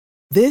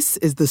This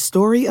is the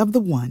story of the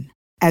one.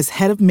 As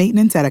head of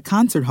maintenance at a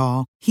concert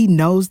hall, he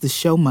knows the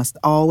show must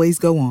always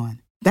go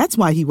on. That's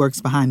why he works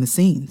behind the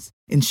scenes,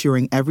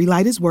 ensuring every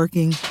light is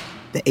working,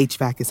 the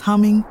HVAC is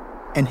humming,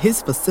 and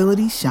his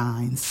facility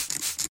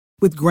shines.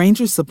 With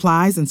Grainger's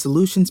supplies and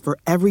solutions for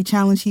every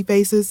challenge he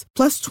faces,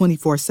 plus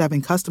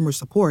 24/7 customer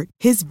support,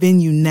 his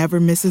venue never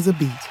misses a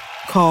beat.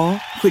 Call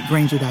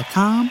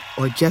quickgrainger.com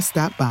or just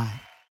stop by.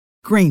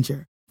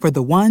 Grainger, for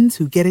the ones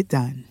who get it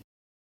done.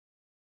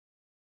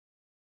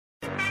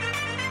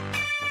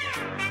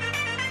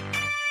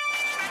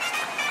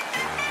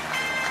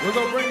 We're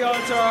going to bring y'all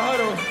into our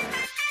huddle.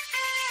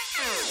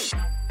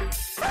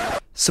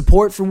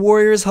 Support for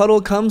Warriors Huddle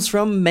comes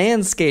from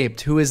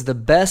Manscaped, who is the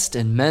best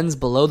in men's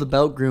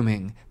below-the-belt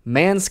grooming.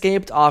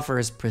 Manscaped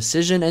offers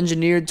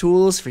precision-engineered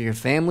tools for your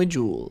family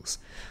jewels.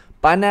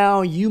 By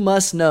now, you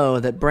must know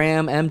that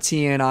Bram,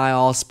 MT, and I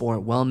all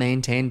sport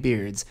well-maintained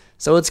beards,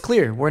 so it's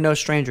clear we're no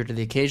stranger to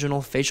the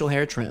occasional facial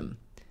hair trim.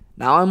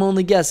 Now I'm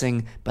only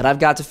guessing, but I've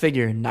got to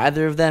figure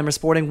neither of them are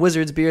sporting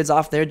wizards' beards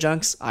off their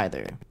junks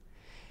either.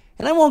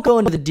 And I won't go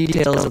into the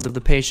details of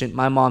the patient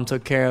my mom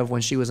took care of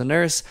when she was a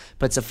nurse,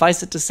 but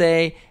suffice it to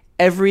say,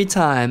 every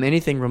time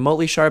anything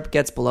remotely sharp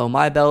gets below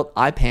my belt,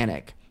 I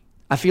panic.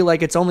 I feel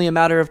like it's only a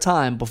matter of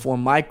time before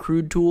my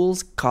crude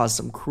tools cause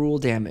some cruel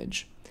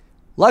damage.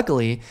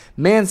 Luckily,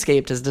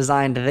 Manscaped has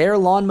designed their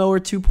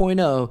Lawnmower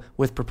 2.0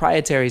 with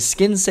proprietary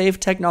skin-safe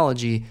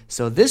technology,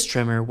 so this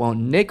trimmer won't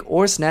nick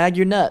or snag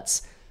your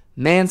nuts.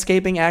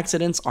 Manscaping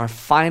accidents are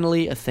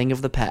finally a thing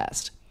of the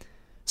past.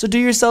 So do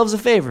yourselves a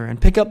favor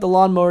and pick up the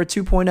Lawnmower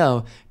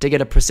 2.0 to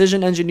get a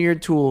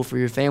precision-engineered tool for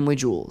your family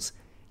jewels.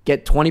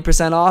 Get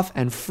 20% off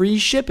and free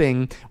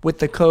shipping with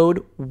the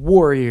code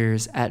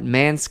WARRIORS at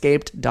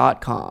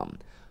manscaped.com.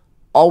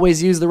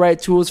 Always use the right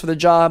tools for the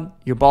job.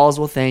 Your balls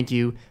will thank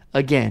you.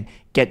 Again,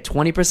 get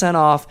 20%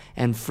 off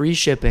and free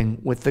shipping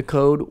with the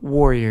code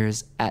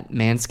WARRIORS at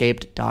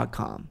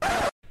manscaped.com.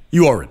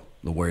 You are in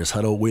the Warriors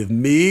Huddle with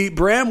me,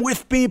 Bram,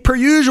 with me per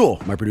usual,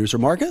 my producer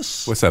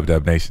Marcus. What's up,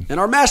 Dub Nation? And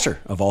our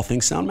master of all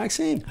things sound,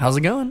 Maxine. How's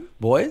it going?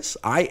 Boys,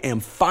 I am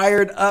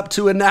fired up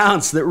to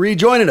announce that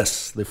rejoining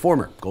us, the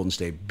former Golden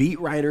State beat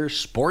writer,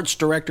 sports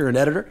director, and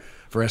editor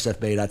for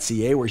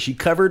sfbay.ca, where she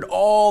covered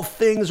all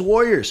things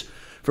Warriors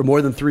for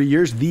more than 3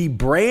 years, the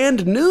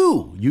brand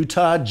new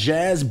Utah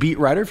Jazz beat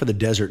writer for the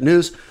Desert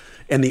News,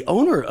 and the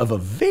owner of a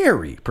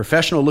very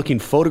professional-looking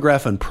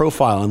photograph and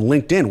profile on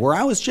LinkedIn, where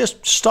I was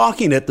just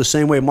stalking it the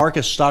same way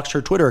Marcus stalks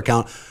her Twitter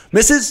account,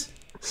 Mrs.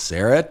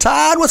 Sarah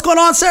Todd. What's going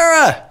on,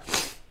 Sarah?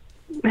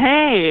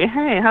 Hey,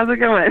 how's it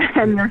going?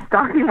 And you're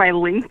stalking my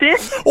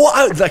LinkedIn?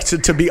 Well,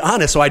 to be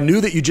honest, so I knew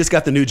that you just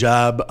got the new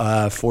job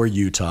for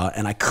Utah,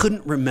 and I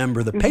couldn't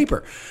remember the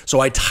paper.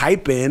 So I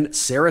type in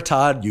Sarah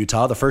Todd,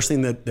 Utah. The first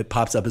thing that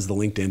pops up is the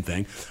LinkedIn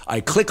thing.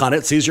 I click on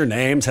it, sees your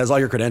name, has all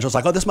your credentials,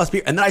 like, oh, this must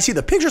be, and then I see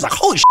the pictures, like,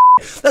 holy shit,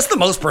 that's the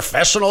most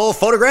professional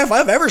photograph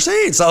I've ever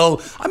seen.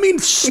 So, I mean,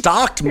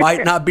 stalked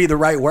might not be the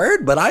right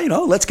word, but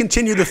let's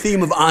continue the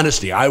theme of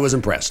honesty. I was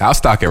impressed. I'll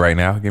stalk it right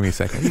now. Give me a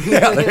second.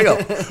 Yeah, there you go.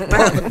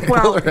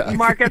 Well,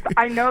 Marcus,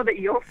 I know that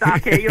you'll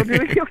stalk it.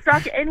 You'll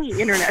stalk any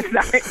internet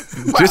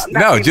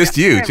site. Just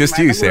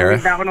you, Sarah.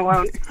 That one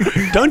alone.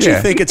 Don't you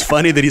think it's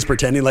funny that he's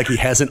pretending like he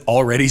hasn't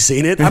already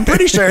seen it? I'm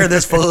pretty sure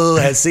this fool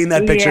has seen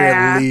that picture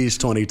at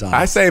least 20 times.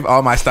 I save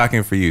all my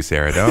stalking for you,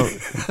 Sarah.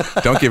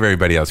 Don't give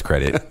everybody else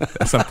credit.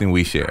 That's something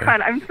we share.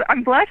 God,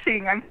 I'm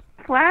blushing. I'm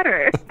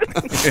flattered.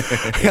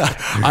 Yeah,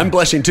 I'm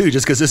blushing too,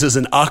 just because this is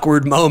an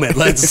awkward moment.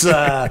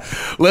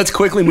 Let's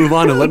quickly move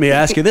on and let me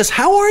ask you this: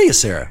 how are you,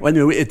 Sarah?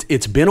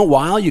 It's been a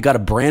while. You got a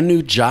brand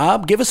new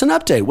job. Give us an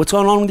update. What's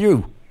going on with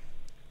you?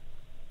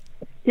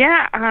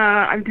 Yeah,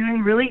 I'm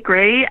doing really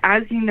great.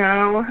 As you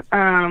know,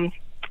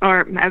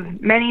 or as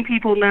many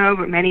people know,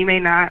 but many may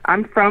not,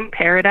 I'm from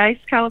Paradise,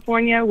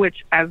 California,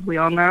 which, as we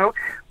all know,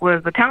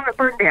 was the town that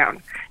burned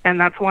down, and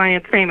that's why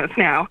it's famous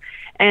now.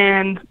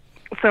 And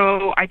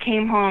so I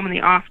came home in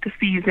the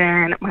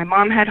off-season. My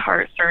mom had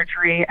heart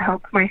surgery. It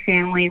helped my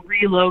family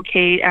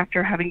relocate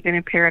after having been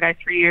in Paradise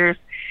for years.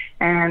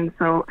 And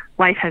so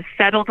life has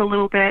settled a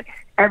little bit.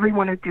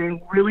 Everyone is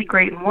doing really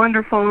great and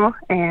wonderful.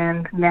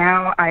 And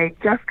now I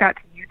just got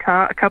to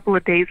Utah a couple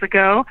of days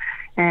ago,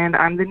 and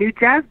I'm the new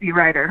Jazz beat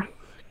writer.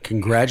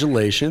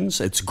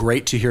 Congratulations. It's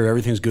great to hear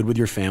everything's good with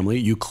your family.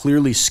 You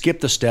clearly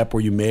skipped the step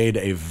where you made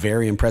a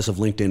very impressive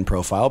LinkedIn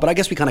profile, but I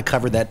guess we kind of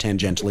covered that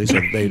tangentially,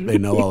 so they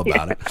know all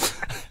about it.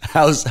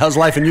 How's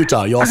life in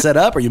Utah? You all set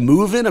up? Are you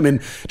moving? I mean,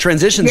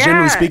 transitions,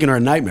 generally speaking, are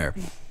a nightmare.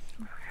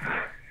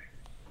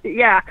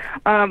 Yeah.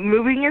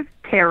 Moving is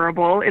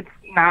terrible. It's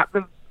not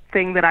the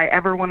thing that I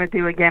ever want to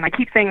do again. I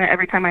keep saying that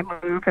every time I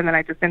move, and then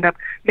I just end up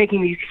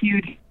making these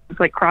huge,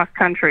 like,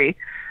 cross-country.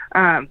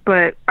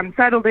 But I'm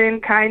settled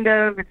in, kind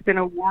of. It's been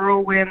a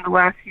whirlwind the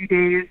last few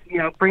days,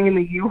 bringing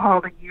the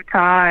U-Haul to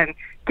Utah and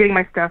getting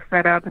my stuff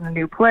set up in a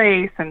new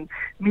place and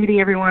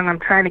meeting everyone. I'm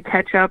trying to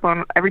catch up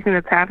on everything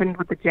that's happened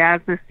with the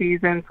Jazz this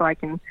season so I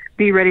can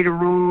be ready to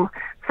roll.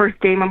 First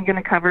game I'm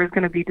going to cover is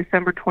going to be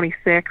December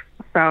 26th,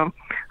 so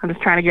I'm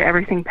just trying to get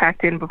everything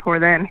packed in before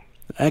then.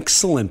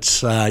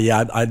 Excellent.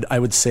 I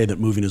would say that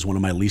moving is one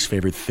of my least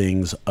favorite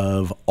things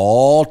of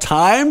all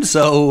time.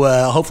 So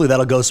hopefully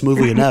that'll go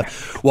smoothly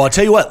enough. Well, I'll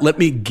tell you what, let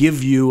me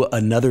give you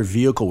another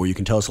vehicle where you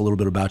can tell us a little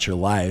bit about your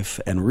life.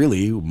 And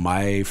really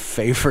my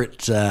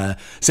favorite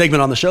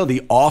segment on the show,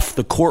 the Off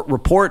the Court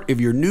Report. If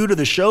you're new to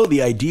the show,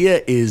 the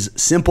idea is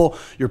simple.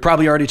 You're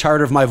probably already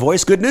tired of my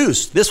voice. Good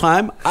news. This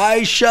time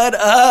I shut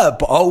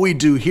up. All we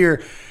do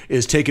here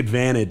is take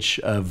advantage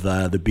of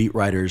the beat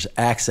writers'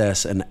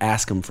 access and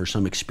ask them for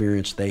some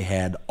experience they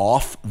had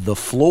off the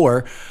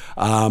floor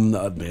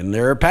in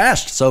their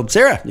past. So,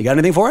 Sarah, you got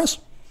anything for us?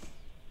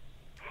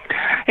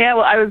 Yeah,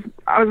 well,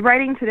 I was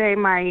writing today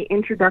my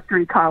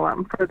introductory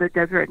column for the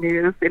Deseret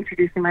News,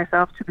 introducing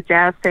myself to the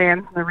Jazz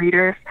fans and the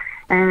readers.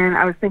 And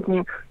I was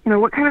thinking,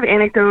 what kind of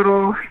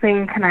anecdotal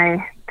thing can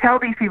I tell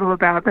these people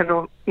about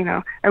that'll,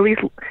 at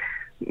least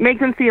make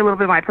them see a little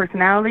bit of my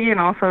personality and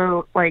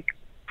also,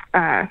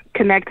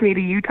 connect me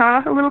to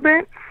Utah a little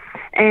bit.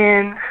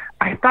 And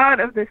I thought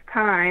of this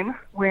time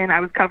when I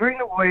was covering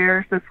the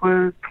Warriors. This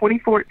was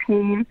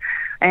 2014,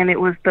 and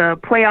it was the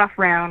playoff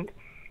round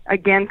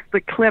against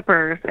the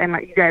Clippers. And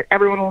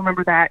everyone will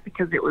remember that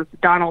because it was the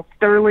Donald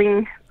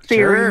Sterling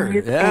series.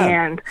 Sure, yeah.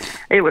 And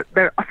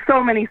there are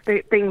so many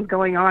things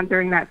going on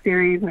during that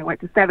series, and it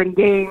went to 7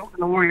 games,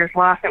 and the Warriors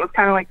lost. It was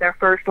kind of like their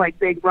first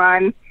big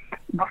run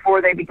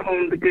before they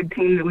became the good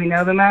team that we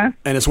know them as.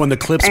 And it's when the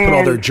Clips put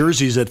all their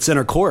jerseys at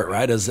center court,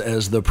 right,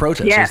 as the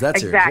protest. Yes, that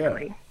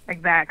series.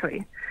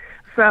 Exactly.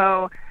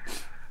 So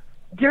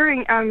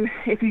during,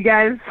 if you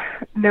guys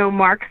know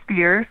Mark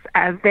Spears,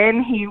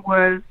 then he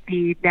was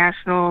the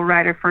national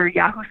writer for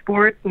Yahoo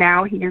Sports.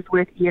 Now he is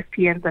with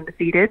ESPN's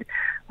Undefeated.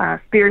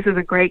 Spears is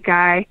a great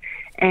guy,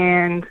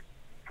 and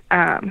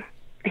I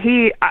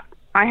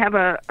have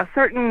a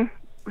certain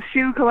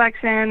shoe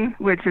collection,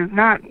 which is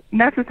not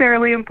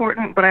necessarily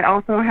important, but I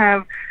also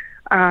have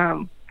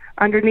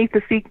underneath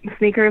the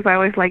sneakers, I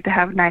always like to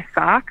have nice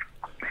socks.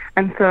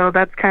 And so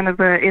that's kind of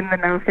the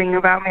in-the-know thing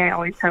about me. I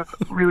always have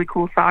really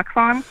cool socks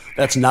on.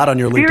 That's not on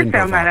your LinkedIn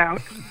profile. Spears found that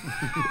out.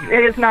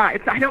 It is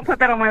not. I don't put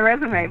that on my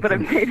resume, but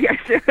maybe I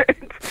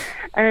should.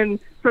 And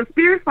so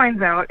Spears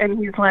finds out, and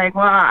he's like,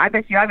 well, I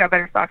bet you I've got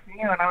better socks than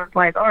you. And I was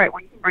like, all right,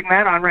 well, you can bring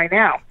that on right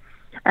now.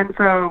 And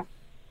so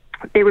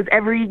it was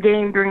every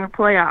game during the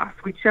playoffs.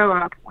 We'd show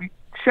up, we'd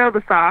show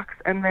the socks,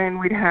 and then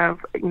we'd have,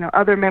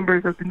 other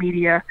members of the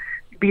media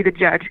be the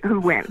judge who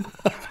wins.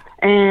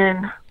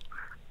 And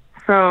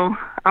so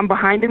I'm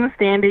behind in the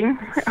standings.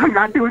 I'm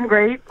not doing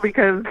great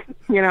because,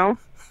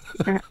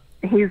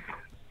 he's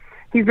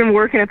been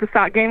working at the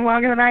sock game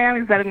longer than I am.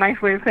 Is that a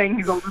nice way of saying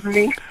he's older than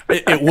me?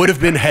 It would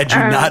have been had you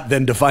not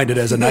then defined it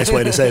as a nice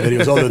way to say that he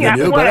was older than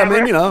you. Whatever.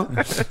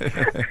 But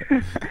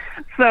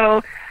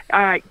So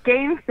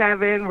Game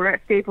 7, we're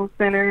at Staples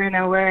Center in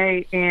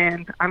LA,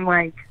 and I'm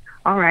like,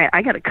 all right,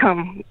 I gotta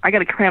come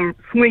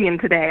swinging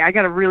today. I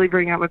gotta really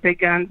bring out my big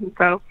guns. And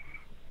so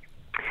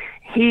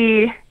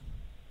he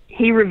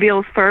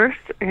reveals first,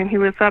 and he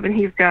lifts up, and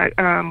he's got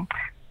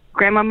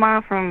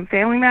Grandmama from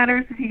Family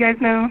Matters, if you guys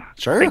know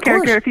sure, the of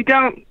character. course. If you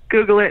don't,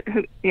 Google it.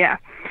 Yeah,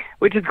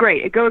 which is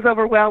great. It goes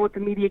over well with the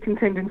media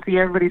contingency.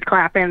 Everybody's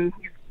clapping.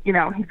 He's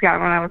got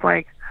one. I was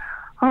like,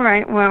 all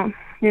right, well,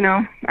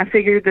 I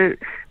figured that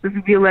this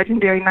would be a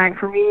legendary night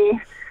for me.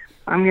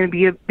 I'm going to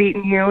be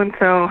beating you, and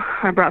so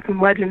I brought some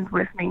legends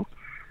with me.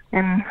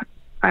 And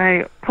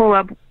I pull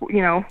up,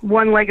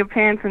 one leg of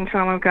pants, and show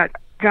I've got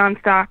John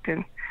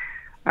Stockton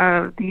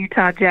of the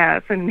Utah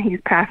Jazz, and he's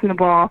passing the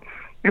ball.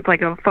 It's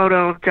like a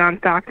photo of John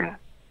Stockton.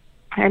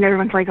 And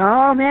everyone's like,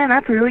 oh, man,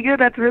 that's really good.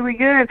 That's really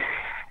good.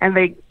 And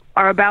they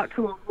are about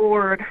to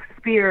award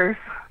Spears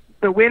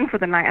the win for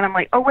the night. And I'm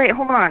like, oh, wait,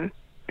 hold on.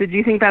 Did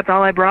you think that's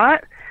all I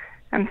brought?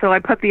 And so I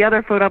put the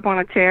other foot up on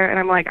a chair, and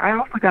I'm like, I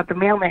also got the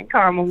mailman,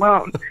 Karl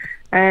Malone.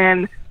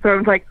 And so I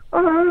was like,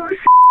 oh,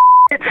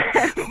 shit.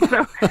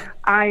 So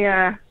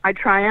I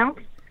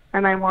triumphed,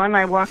 and I won.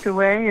 I walked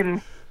away,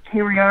 and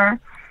here we are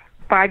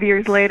 5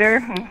 years later,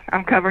 and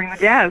I'm covering the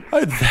Jazz.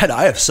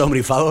 I have so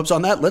many follow-ups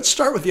on that. Let's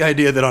start with the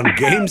idea that on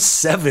Game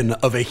 7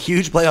 of a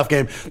huge playoff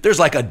game, there's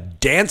like a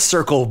dance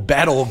circle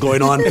battle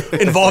going on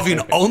involving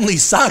only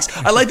socks.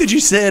 I like that you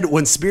said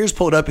when Spears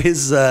pulled up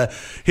his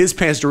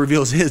pants to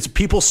reveal his,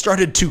 people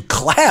started to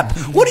clap.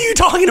 What are you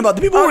talking about?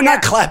 The people were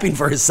not clapping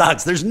for his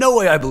socks. There's no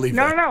way I believe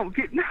that. No.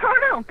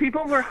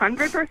 People were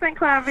 100%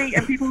 clapping,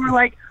 and people were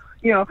like,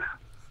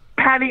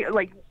 patting,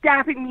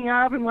 dapping me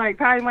up and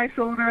patting my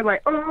shoulder,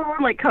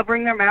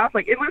 covering their mouth.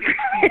 It was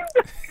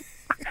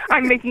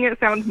I'm making it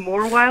sound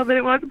more wild than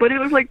it was, but it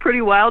was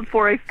pretty wild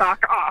for a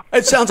sock off.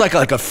 It sounds like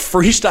a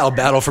freestyle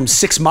battle from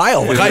 6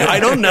 Mile. I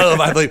don't know if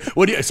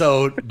I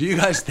so do you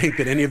guys think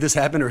that any of this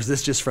happened, or is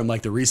this just from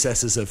the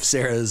recesses of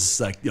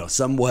Sarah's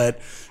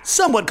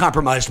somewhat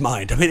compromised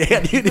mind? I mean,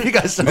 do you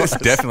guys know this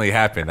definitely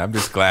happened. I'm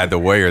just glad the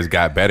Warriors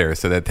got better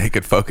so that they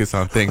could focus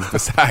on things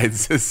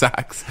besides the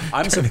socks.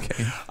 I'm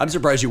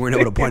surprised you weren't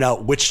able to point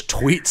out which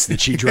tweets that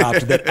she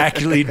dropped that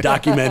actually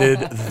documented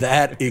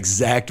that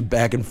exact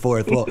back and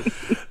forth. Well,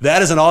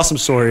 That is an awesome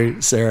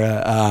story,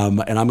 Sarah.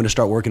 And I'm going to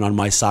start working on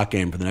my sock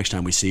game for the next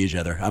time we see each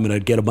other. I'm going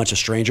to get a bunch of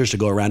strangers to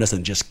go around us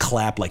and just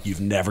clap like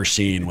you've never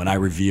seen when I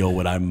reveal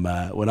what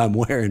I'm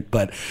wearing.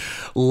 But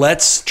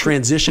let's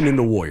transition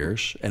into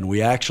Warriors, and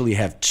we actually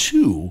have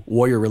 2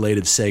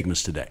 Warrior-related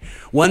segments today.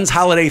 One's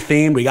holiday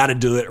themed. We got to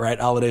do it, right?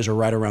 Holidays are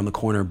right around the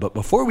corner. But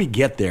before we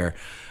get there,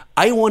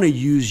 I want to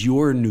use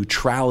your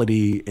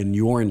neutrality and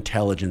your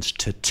intelligence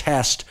to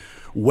test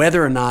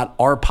whether or not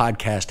our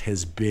podcast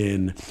has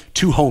been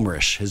too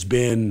homerish, has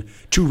been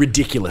too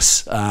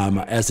ridiculous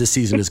as this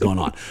season has gone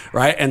on,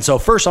 right? And so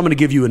first, I'm going to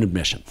give you an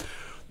admission.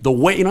 The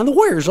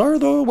Warriors are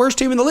the worst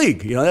team in the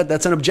league.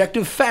 That's an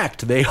objective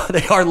fact. They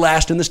are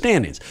last in the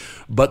standings.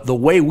 But the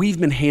way we've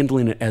been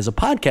handling it as a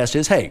podcast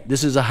is, hey,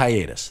 this is a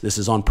hiatus. This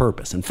is on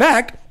purpose. In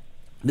fact,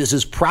 this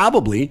is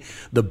probably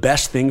the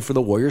best thing for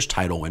the Warriors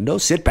title window.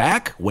 Sit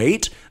back,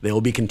 wait. They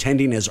will be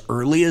contending as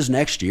early as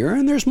next year,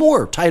 and there's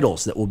more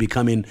titles that will be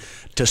coming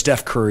to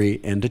Steph Curry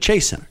and to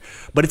Chase Center.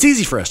 But it's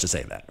easy for us to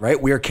say that,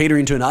 right? We are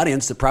catering to an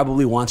audience that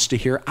probably wants to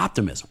hear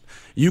optimism.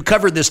 You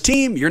covered this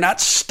team. You're not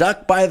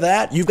stuck by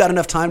that. You've got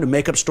enough time to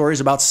make up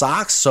stories about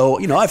socks. So,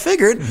 I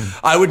figured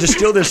I would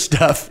distill this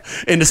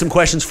stuff into some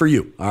questions for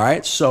you. All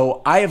right.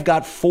 So I have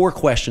got 4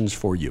 questions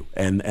for you,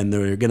 and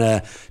they're going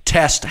to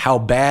test how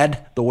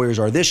bad the Warriors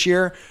are this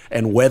year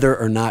and whether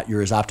or not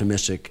you're as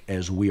optimistic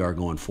as we are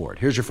going forward.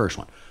 Here's your first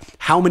one.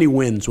 How many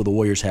wins will the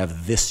Warriors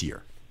have this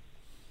year?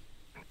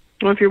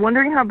 Well, if you're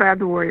wondering how bad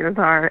the Warriors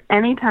are,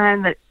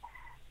 anytime that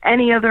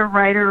any other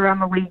writer around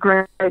the league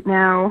right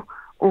now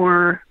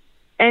or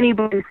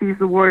anybody sees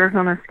the Warriors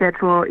on their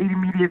schedule,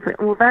 immediately,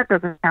 well, that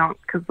doesn't count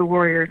because the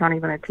Warriors aren't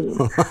even a team.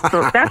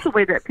 So that's the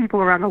way that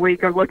people around the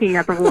league are looking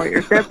at the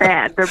Warriors. They're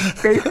bad. They're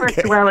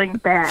basement-dwelling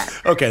bad.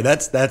 Okay,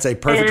 that's a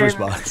perfect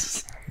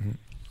response.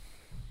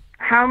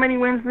 How many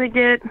wins do they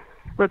get?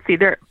 Let's see.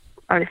 They're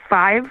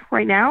 5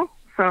 right now.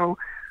 So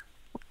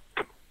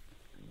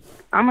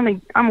I'm gonna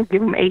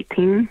give them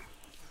 18.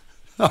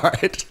 All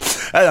right.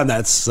 And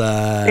that's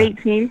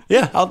 18.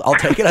 Yeah, I'll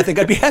take it. I think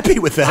I'd be happy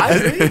with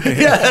that.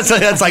 Yeah,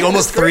 that's like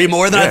almost 3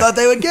 more than I thought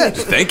they would get.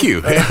 Thank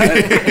you.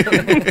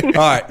 All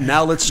right,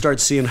 now let's start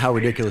seeing how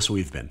ridiculous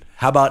we've been.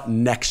 How about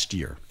next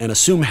year? And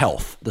assume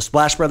health. The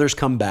Splash Brothers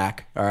come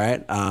back, all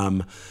right?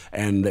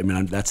 And I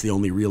mean, that's the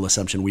only real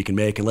assumption we can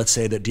make. And let's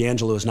say that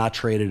D'Angelo is not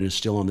traded and is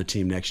still on the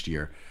team next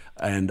year.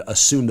 And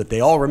assume that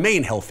they all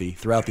remain healthy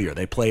throughout the year.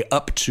 They play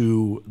up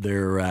to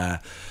their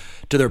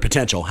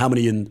potential. How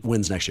many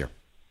wins next year?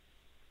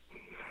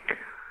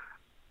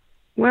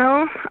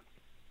 Well,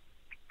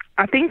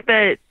 I think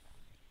that,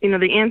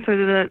 the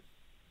answer that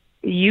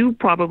you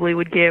probably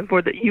would give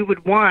or that you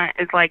would want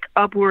is like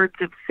upwards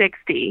of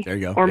 60. There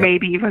you go. Or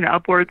maybe even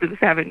upwards of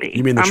 70.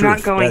 You mean the I'm truth?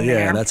 Not going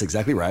there. Yeah, that's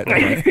exactly right.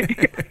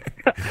 Okay.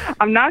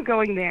 I'm not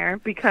going there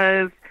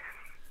because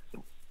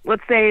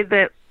let's say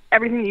that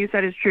everything that you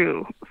said is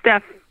true.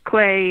 Steph,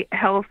 Clay,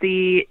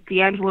 healthy,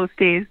 D'Angelo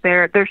stays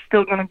there. There's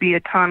still going to be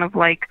a ton of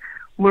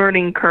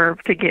learning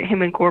curve to get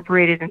him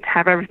incorporated and to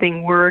have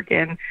everything work,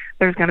 and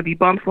there's going to be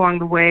bumps along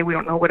the way. We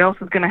don't know what else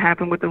is going to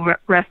happen with the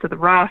rest of the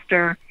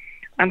roster,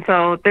 and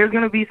so there's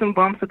going to be some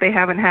bumps that they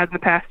haven't had in the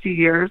past few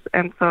years,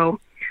 and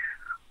so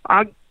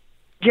I'll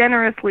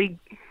generously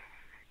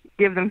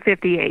give them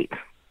 58.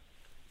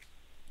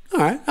 All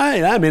right.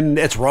 I mean,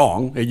 it's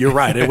wrong. You're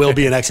right. It will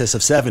be in excess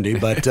of 70,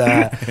 but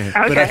Okay.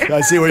 But I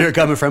see where you're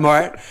coming from. All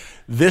right.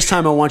 This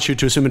time I want you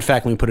to assume, in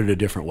fact, let me put it a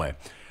different way.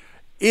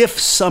 If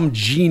some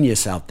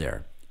genius out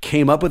there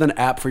came up with an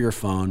app for your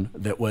phone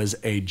that was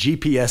a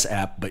GPS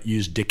app but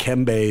used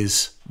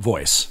Dikembe's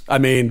voice. I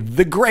mean,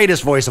 the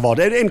greatest voice of all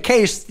time. In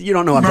case you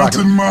don't know what I'm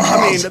talking about.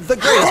 I mean, the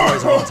greatest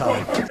voice of all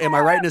time. Am I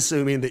right in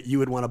assuming that you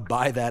would want to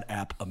buy that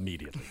app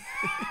immediately?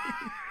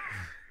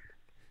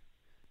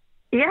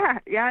 Yeah,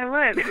 I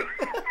would.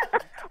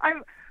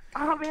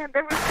 Oh man,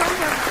 there was so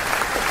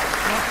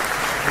much.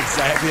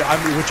 Exactly.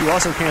 I mean, what you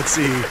also can't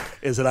see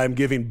is that I'm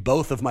giving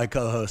both of my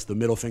co-hosts the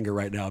middle finger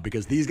right now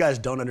because these guys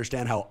don't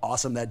understand how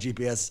awesome that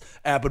GPS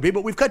app would be,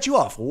 but we've cut you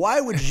off. Why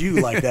would you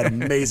like that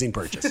amazing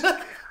purchase?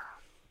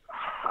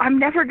 I'm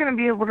never going to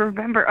be able to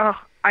remember. Oh,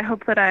 I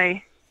hope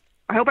I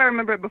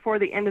remember it before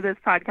the end of this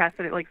podcast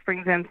that it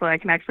springs in so I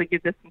can actually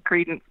give this some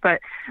credence.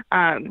 But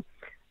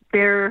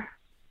they're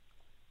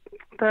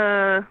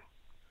the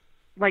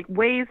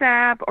Waze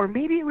app, or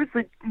maybe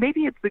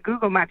it's the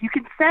Google Map. You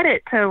can set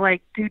it to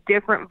do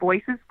different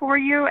voices for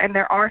you, and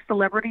there are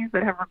celebrities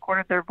that have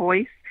recorded their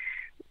voice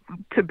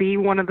to be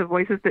one of the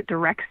voices that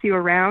directs you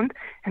around.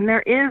 And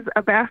there is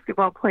a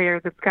basketball player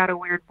that's got a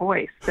weird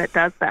voice that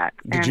does that.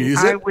 Did you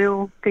use it? I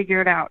will figure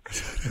it out.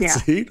 Yeah.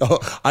 See? Oh,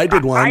 I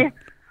did one.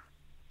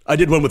 I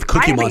did one with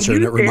Cookie Monster,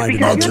 and it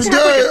reminded me.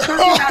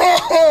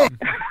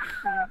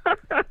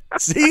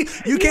 See?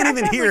 You can't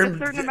even hear a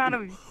certain amount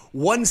of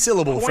one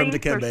syllable from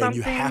Dikembe, and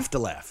you have to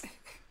laugh.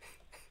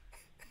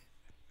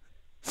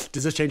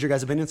 Does this change your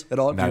guys' opinions at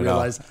all? Do Not you at all.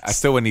 realize? I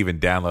still wouldn't even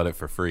download it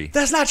for free.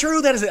 That's not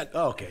true. That is it.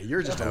 Oh, okay,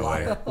 you're just a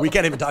liar. We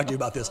can't even talk to you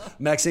about this.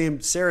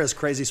 Maxime, Sarah's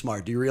crazy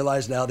smart. Do you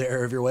realize now the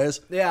error of your ways?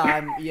 Yeah,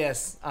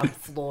 I'm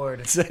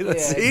floored. See?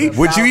 it's a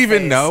Would you proud even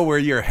face. know where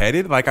you're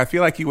headed? Like, I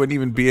feel like you wouldn't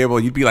even be able.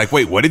 You'd be like,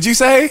 "Wait, what did you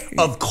say?"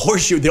 Of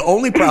course you. The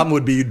only problem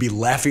would be you'd be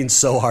laughing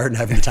so hard and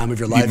having the time of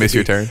your life. miss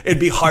your turn. It'd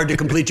be hard to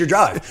complete your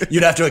drive.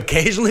 You'd have to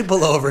occasionally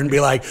pull over and be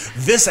like,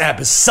 "This app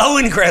is so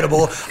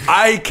incredible,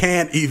 I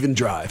can't even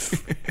drive."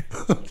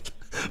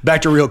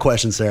 Back to real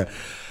questions, Sarah.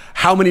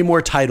 How many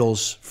more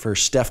titles for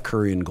Steph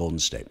Curry and Golden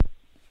State?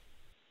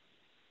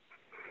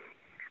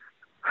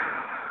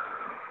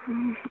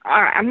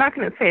 All right, I'm not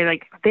going to say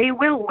like they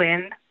will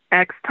win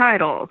X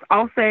titles.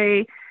 I'll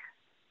say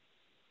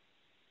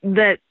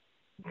that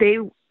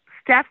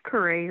Steph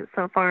Curry,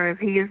 so far as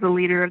he is the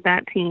leader of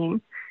that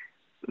team,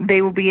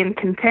 they will be in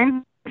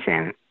contention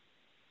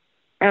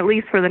at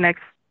least for the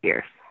next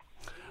years.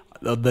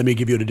 Let me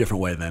give you it a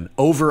different way then.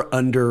 Over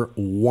under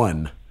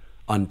 1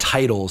 on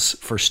titles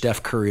for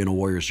Steph Curry in a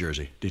Warriors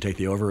jersey. Do you take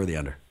the over or the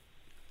under?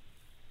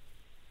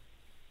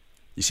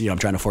 You see, I'm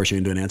trying to force you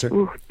into an answer.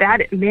 Ooh,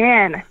 that's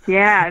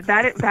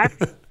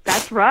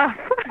rough.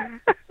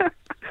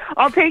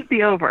 I'll take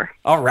the over.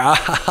 All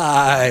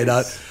right.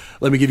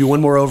 Let me give you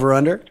one more over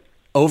under.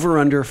 Over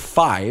under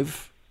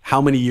 5.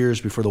 How many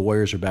years before the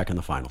Warriors are back in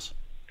the finals?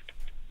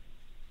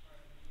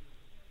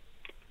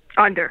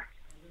 Under.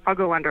 I'll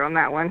go under on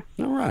that one.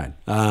 All right.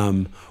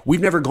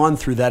 We've never gone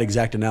through that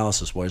exact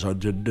analysis, boys.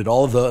 Did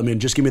all of the, I mean,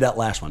 just give me that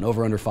last one.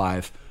 Over under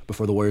 5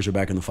 before the Warriors are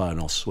back in the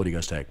finals. What do you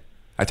guys take?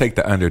 I take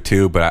the under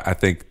 2, but I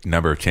think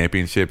number of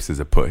championships is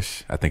a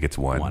push. I think it's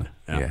 1. 1,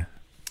 yeah.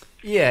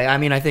 Yeah, I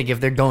mean, I think if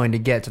they're going to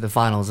get to the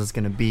finals, it's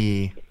going to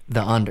be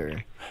the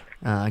under.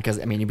 Because,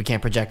 I mean, we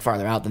can't project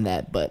farther out than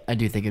that, but I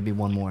do think it'd be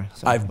 1 more.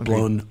 So I've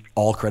blown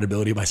all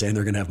credibility by saying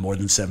they're going to have more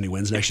than 70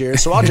 wins next year.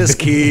 So I'll just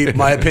keep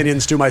my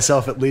opinions to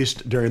myself, at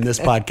least during this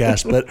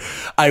podcast. But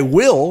I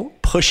will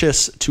push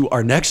us to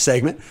our next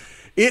segment.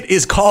 It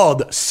is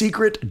called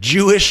Secret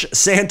Jewish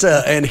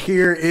Santa. And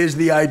here is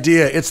the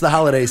idea. It's the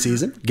holiday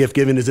season. Gift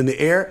giving is in the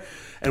air.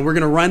 And we're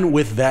going to run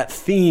with that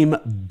theme,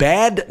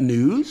 bad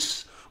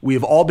news. We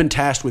have all been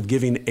tasked with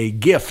giving a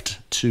gift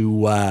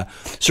to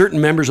certain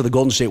members of the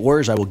Golden State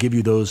Warriors. I will give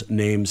you those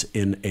names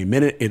in a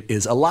minute. It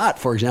is a lot,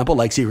 for example,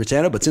 like Secret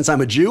Santa, but since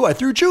I'm a Jew, I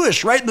threw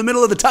Jewish right in the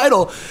middle of the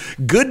title.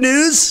 Good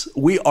news,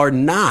 we are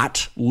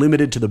not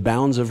limited to the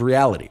bounds of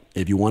reality.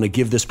 If you want to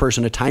give this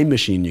person a time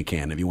machine, you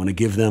can. If you want to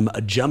give them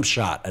a jump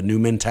shot, a new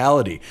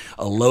mentality,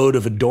 a load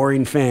of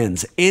adoring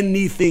fans,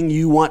 anything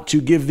you want to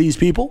give these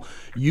people,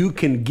 you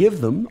can give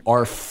them.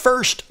 Our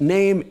first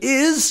name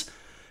is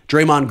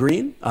Draymond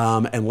Green.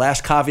 And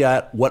last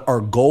caveat, what our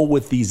goal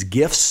with these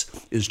gifts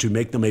is to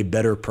make them a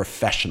better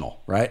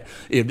professional, right?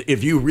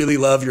 If you really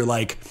love your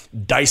like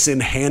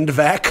Dyson hand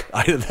vac,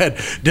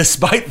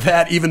 despite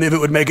that, even if it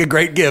would make a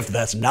great gift,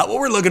 that's not what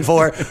we're looking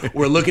for.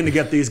 We're looking to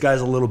get these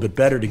guys a little bit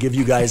better, to give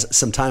you guys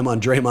some time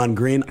on Draymond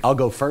Green. I'll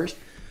go first.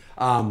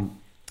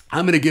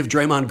 I'm going to give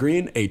Draymond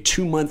Green a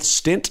 2-month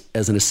stint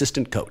as an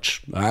assistant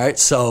coach. All right.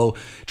 So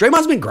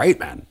Draymond's been great,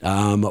 man.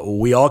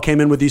 We all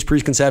came in with these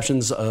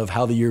preconceptions of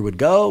how the year would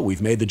go.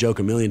 We've made the joke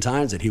a million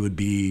times that he would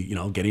be,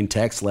 getting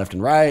texts left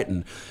and right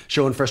and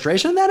showing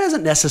frustration. That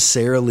hasn't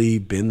necessarily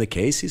been the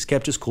case. He's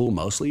kept his cool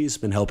mostly. He's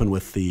been helping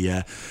with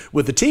the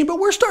team, but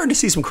we're starting to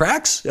see some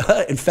cracks.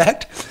 In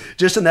fact,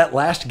 just in that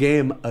last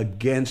game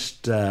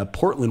against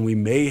Portland, we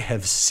may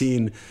have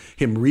seen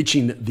him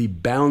reaching the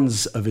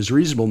bounds of his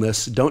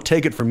reasonableness. Don't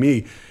take it from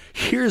me.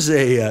 Here's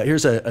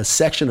a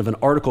section of an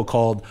article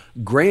called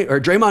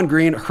Draymond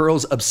Green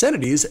hurls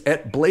obscenities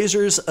at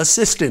Blazers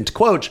assistant.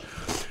 Quote,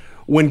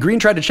 when Green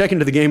tried to check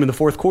into the game in the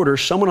fourth quarter,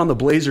 someone on the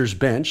Blazers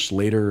bench,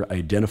 later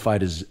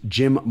identified as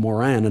Jim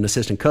Moran, an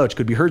assistant coach,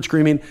 could be heard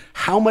screaming,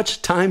 "How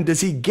much time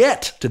does he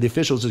get?" to the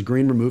officials as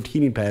Green removed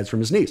heating pads from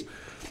his knees.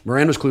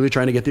 Moran was clearly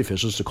trying to get the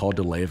officials to call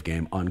delay of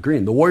game on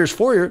Green. The Warriors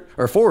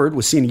forward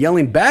was seen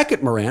yelling back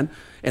at Moran,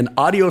 and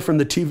audio from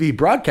the TV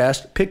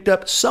broadcast picked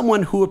up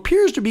someone who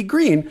appears to be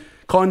Green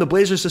calling the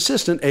Blazers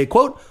assistant a,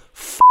 quote,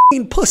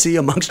 f***ing pussy,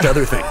 amongst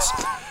other things.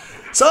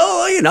 So,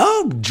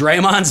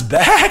 Draymond's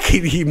back.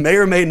 He may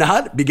or may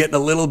not be getting a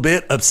little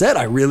bit upset.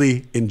 I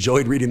really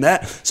enjoyed reading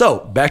that. So,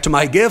 back to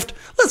my gift.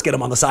 Let's get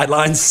him on the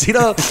sidelines.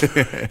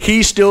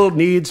 He still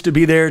needs to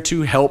be there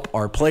to help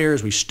our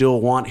players. We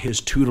still want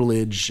his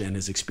tutelage and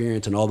his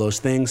experience and all those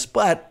things,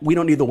 but we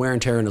don't need the wear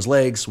and tear in his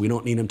legs. We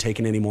don't need him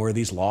taking any more of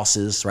these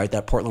losses, right?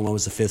 That Portland one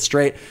was the 5th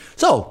straight.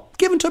 So,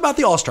 give him to about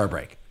the All-Star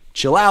break.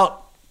 Chill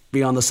out,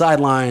 be on the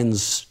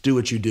sidelines, do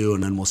what you do,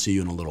 and then we'll see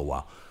you in a little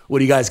while. What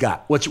do you guys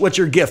got? What's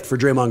your gift for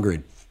Draymond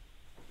Green?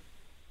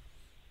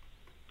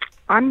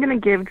 I'm going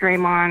to give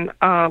Draymond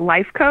a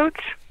life coach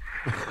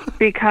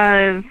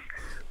because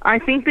I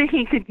think that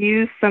he could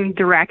use some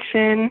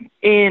direction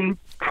in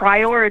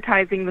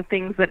prioritizing the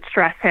things that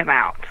stress him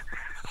out.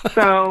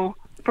 So,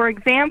 for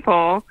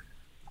example,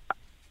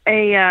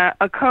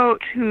 a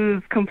coach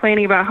who's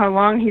complaining about how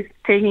long he's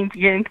taking to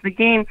get into the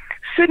game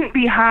shouldn't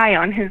be high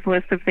on his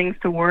list of things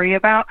to worry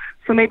about.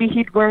 So maybe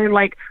he'd learn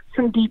like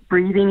some deep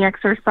breathing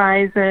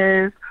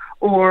exercises,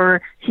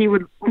 or he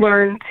would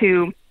learn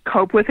to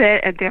cope with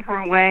it a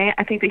different way.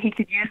 I think that he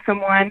could use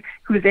someone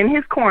who's in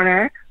his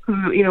corner,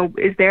 who, you know,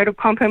 is there to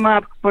pump him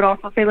up, but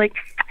also say like,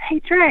 hey,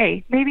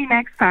 Trey, maybe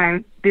next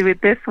time do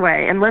it this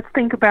way. And let's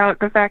think about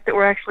the fact that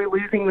we're actually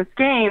losing this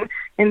game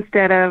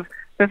instead of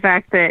the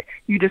fact that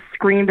you just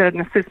screamed at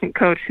an assistant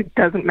coach who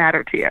doesn't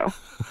matter to you.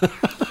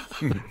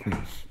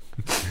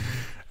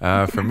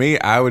 For me,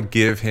 I would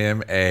give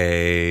him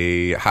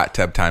a hot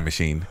tub time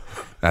machine.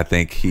 I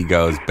think he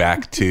goes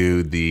back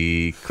to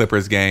the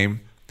Clippers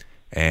game,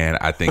 and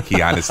I think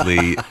he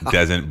honestly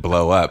doesn't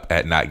blow up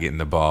at not getting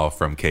the ball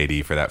from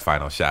KD for that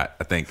final shot.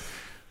 I think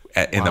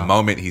in the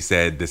moment he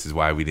said, "This is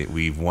why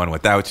we've won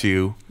without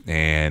you,"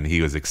 and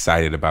he was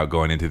excited about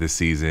going into the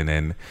season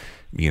and,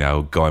 you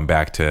know, going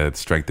back to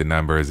strength in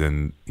numbers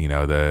and, you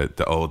know,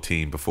 the old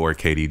team before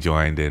KD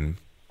joined, and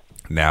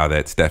now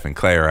that Steph and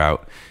Clay are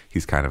out,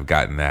 he's kind of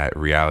gotten that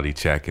reality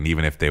check. And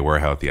even if they were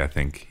healthy, I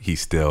think he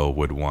still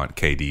would want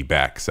KD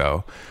back.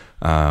 So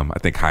I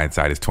think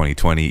hindsight is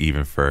 20/20,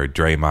 even for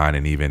Draymond,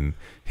 and even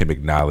him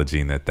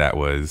acknowledging that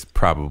was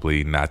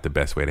probably not the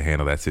best way to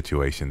handle that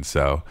situation.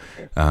 So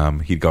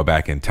he'd go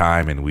back in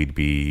time, and we'd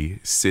be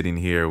sitting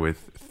here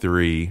with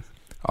 3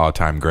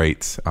 all-time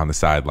greats on the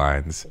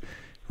sidelines,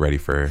 ready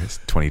for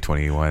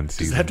 2021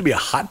 season. Does it have to be a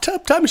hot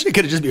tub time machine?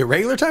 Could it just be a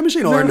regular time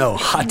machine? Or no,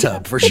 hot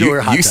tub for sure.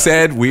 You hot tub.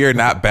 said we are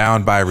not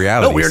bound by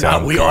reality. No, we're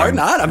not. We are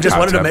not. I'm just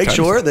wanted to make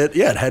sure that,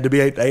 it had to be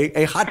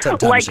a hot tub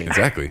time machine.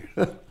 Exactly.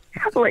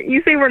 Like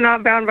you say, we're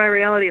not bound by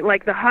reality.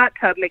 Like the hot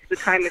tub makes the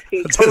time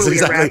machine totally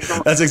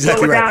irrational. That's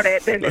exactly right. Without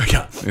it, then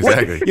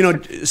exactly. You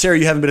know, Sarah,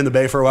 you haven't been in the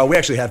Bay for a while. We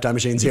actually have time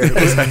machines here.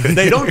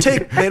 They don't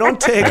take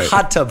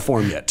hot tub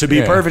form yet. To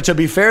be perfect, to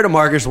be fair to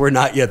Marcus, we're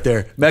not yet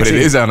there. But it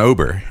is on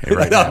Uber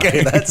right now.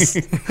 Okay, that's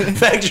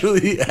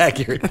factually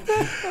accurate.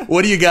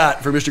 What do you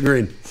got for Mr.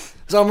 Green?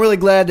 So I'm really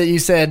glad that you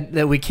said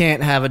that we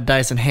can't have a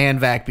Dyson hand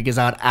vac, because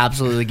I'd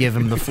absolutely give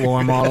him the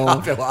floor model.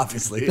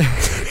 Obviously.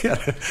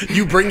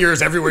 You bring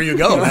yours everywhere you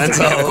go, man.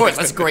 So. Of course,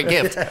 that's a great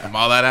gift. I'm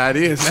all out of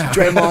ideas now.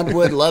 Draymond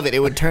would love it. It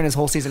would turn his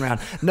whole season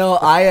around. No,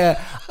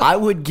 I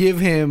would give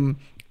him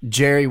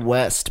Jerry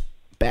West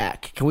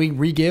back. Can we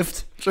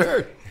re-gift?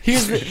 Sure.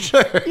 Here's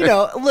the, you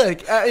know,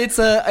 look,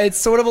 it's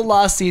sort of a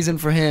lost season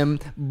for him,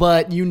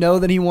 but you know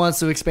that he wants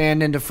to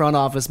expand into front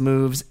office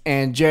moves,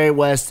 and Jerry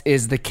West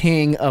is the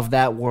king of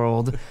that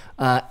world.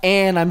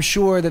 And I'm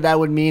sure that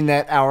would mean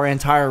that our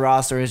entire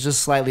roster is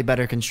just slightly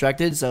better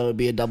constructed, so it would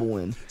be a double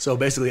win. So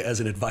basically, as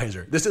an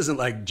advisor, this isn't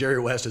like Jerry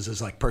West is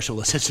his like personal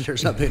assistant or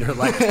something, or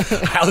like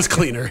house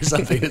cleaner or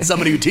something. It's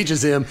somebody who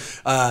teaches him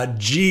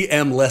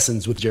GM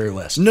lessons with Jerry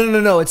West.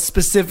 No. It's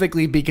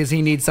specifically because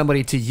he needs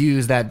somebody to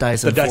use that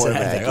Dyson. The Dyson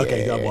hand.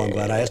 Okay, well, I'm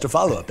glad I asked a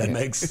follow up. That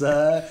makes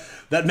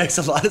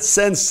a lot of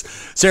sense.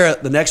 Sarah,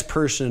 the next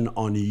person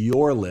on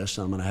your list,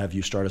 I'm going to have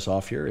you start us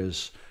off here,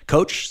 is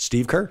Coach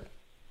Steve Kerr.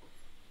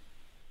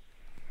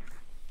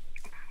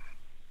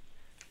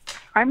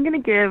 I'm going to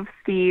give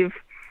Steve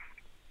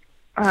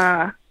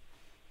a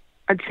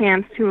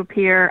chance to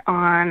appear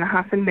on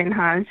Hassan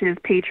Minhaj's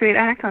Patriot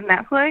Act on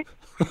Netflix.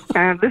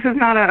 This is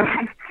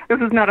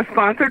not a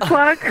sponsored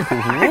plug.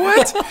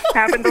 What? I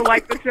happen to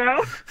like the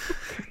show.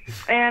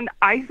 And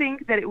I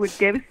think that it would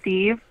give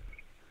Steve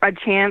a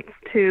chance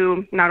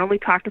to not only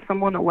talk to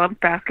someone that loves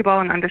basketball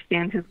and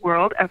understands his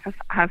world, as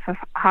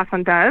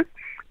Hassan does,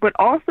 but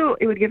also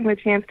it would give him a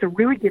chance to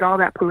really get all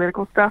that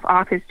political stuff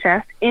off his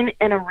chest in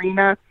an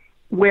arena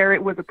where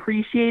it was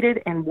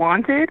appreciated and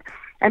wanted,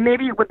 and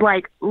maybe it would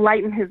like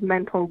lighten his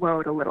mental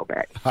load a little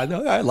bit. I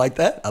know. I like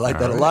that. I like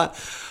that a lot.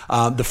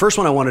 The first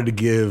one I wanted to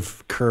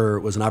give Kerr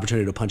was an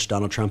opportunity to punch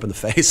Donald Trump in the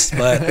face,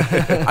 but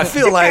I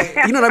feel like,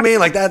 you know what I mean?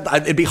 Like that,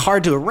 it'd be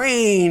hard to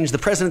arrange. The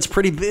president's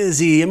pretty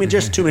busy. I mean,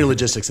 just too many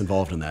logistics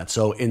involved in that.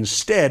 So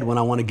instead, what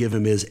I want to give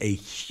him is a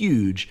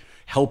huge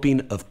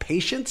helping of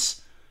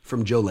patience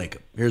from Joe Lacob.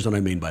 Here's what I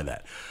mean by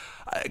that.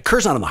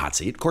 Kerr's not on the hot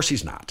seat. Of course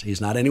he's not.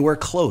 He's not anywhere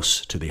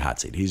close to the hot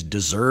seat. He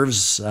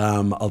deserves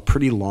a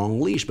pretty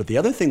long leash. But the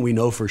other thing we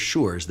know for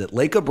sure is that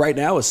Lacob right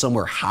now is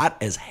somewhere hot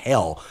as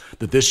hell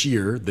that this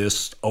year,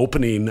 this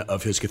opening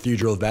of his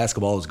Cathedral of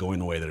Basketball is going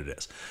the way that it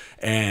is.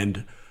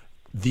 And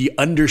the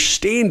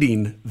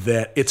understanding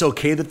that it's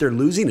okay that they're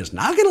losing is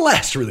not going to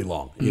last really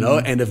long, you know?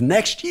 And if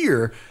next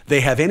year they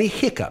have any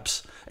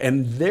hiccups,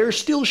 and there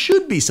still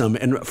should be some.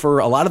 And for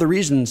a lot of the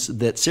reasons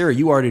that, Sarah,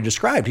 you already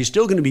described, he's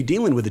still going to be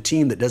dealing with a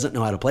team that doesn't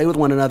know how to play with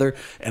one another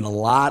and a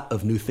lot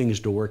of new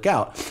things to work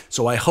out.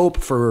 So I hope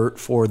for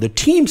the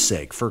team's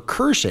sake, for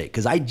Kerr's sake,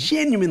 because I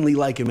genuinely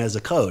like him as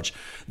a coach,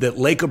 that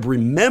Lacob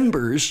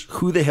remembers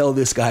who the hell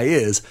this guy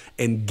is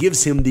and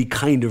gives him the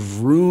kind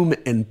of room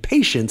and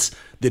patience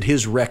that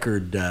his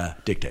record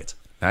dictates.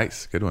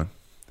 Nice. Good one.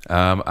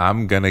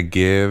 I'm going to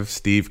give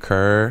Steve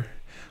Kerr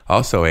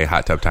also a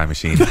hot tub time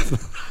machine.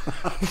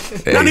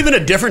 Not even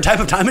a different type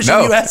of time machine,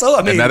 No. you asshole?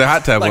 I mean, Another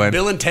hot tub like one.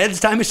 Bill and Ted's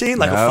time machine?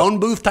 Like a No. phone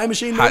booth time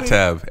machine? Hot maybe?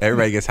 tub.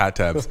 Everybody gets hot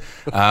tubs.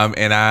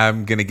 And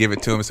I'm going to give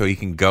it to him so he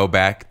can go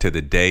back to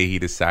the day he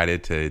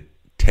decided to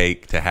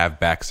have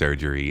back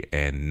surgery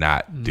and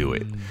not do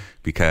it.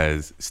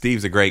 Because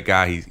Steve's a great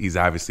guy. He's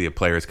obviously a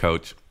player's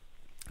coach.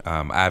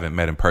 I haven't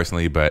met him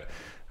personally, but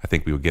I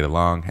think we would get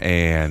along.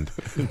 And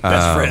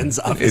Best friends,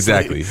 obviously.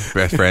 Exactly.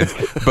 Best friends.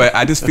 But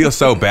I just feel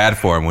so bad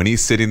for him when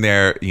he's sitting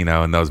there, you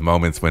know, in those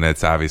moments when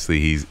it's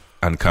obviously he's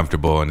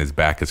uncomfortable and his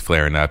back is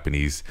flaring up and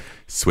he's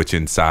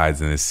switching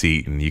sides in his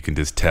seat and you can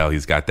just tell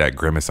he's got that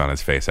grimace on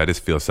his face. I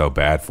just feel so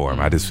bad for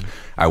him.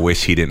 I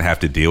wish he didn't have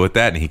to deal with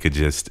that and he could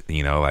just,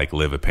 you know, like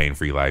live a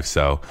pain-free life.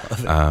 So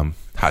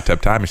hot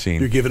tub time machine.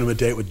 You're giving him a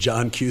date with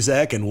John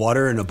Cusack and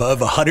water and above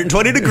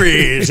 120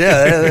 degrees.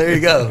 Yeah, there you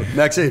go.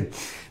 Maxine.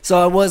 So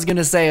I was going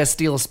to say a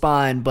steel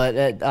spine,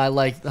 but I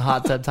like the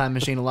hot tub time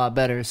machine a lot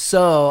better.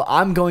 So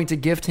I'm going to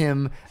gift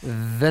him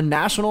the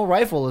National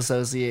Rifle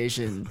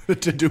Association.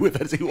 To do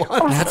with as he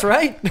wants. That's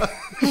right.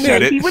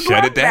 Shut he would it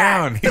love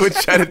down. He would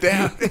shut it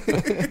down.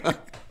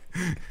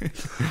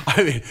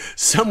 I mean,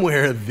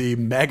 somewhere the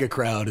MAGA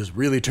crowd is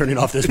really turning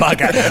off this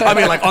podcast. I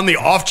mean, like on the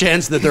off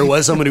chance that there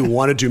was someone who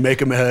wanted to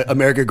make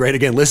America great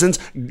again listens,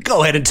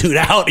 go ahead and tune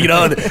out. You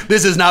know,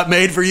 this is not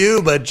made for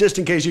you, but just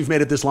in case you've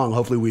made it this long,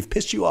 hopefully we've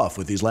pissed you off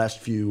with these last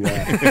few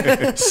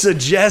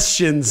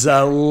suggestions.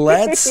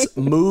 Let's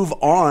move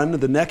on.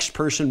 The next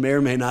person may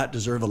or may not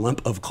deserve a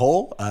lump of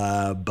coal,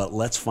 but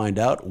let's find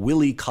out.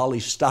 Willie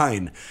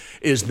Cauley-Stein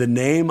is the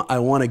name I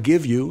want to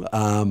give you.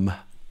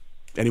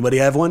 Anybody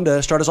have one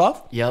to start us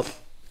off? Yep.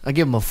 I'll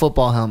give him a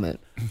football helmet.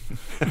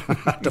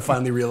 To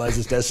finally realize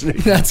his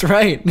destiny. That's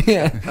right.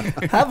 Yeah.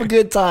 Have a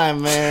good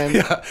time, man.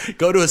 Yeah.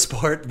 Go to a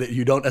sport that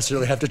you don't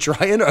necessarily have to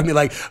try in. I mean,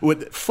 like,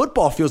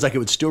 football feels like it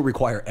would still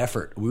require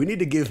effort. We need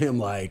to give him,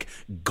 like,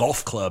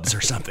 golf clubs or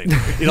something.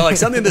 You know, like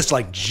something that's,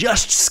 like,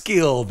 just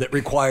skill that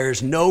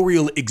requires no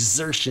real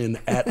exertion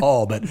at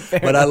all. But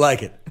I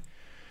like it.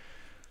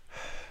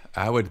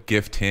 I would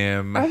gift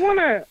him. I want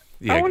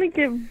to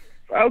give.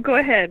 Oh, go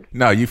ahead.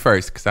 No, you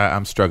first, because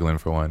I'm struggling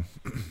for one.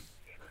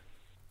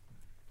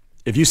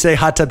 If you say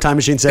hot tub time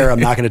machine, Sarah, I'm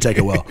not going to take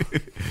it well.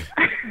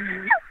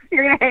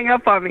 You're going to hang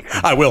up on me.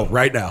 I will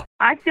right now.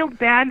 I feel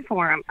bad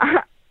for him.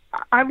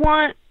 I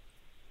want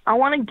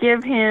to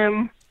give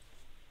him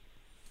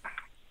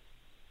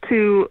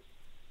to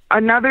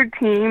another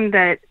team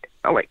that,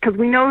 because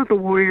we know the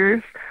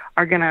Warriors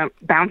are going to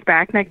bounce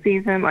back next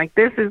season. Like,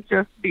 this is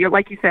just,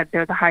 like you said,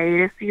 there's a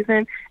hiatus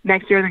season.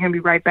 Next year, they're going to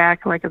be right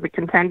back, like, as a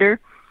contender.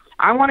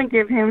 I want to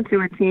give him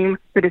to a team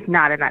that is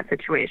not in that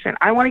situation.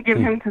 I want to give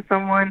him to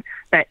someone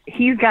that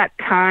he's got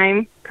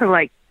time to,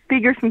 like,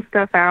 figure some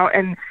stuff out,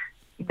 and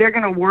they're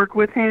going to work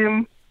with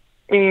him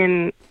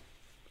in,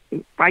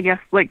 I guess,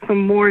 like,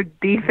 some more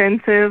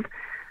defensive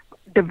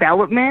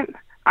development.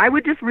 I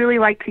would just really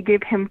like to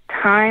give him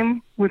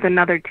time with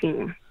another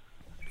team.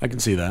 I can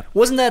see that.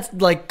 Wasn't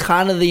that like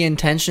kind of the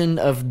intention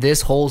of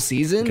this whole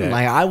season? Okay.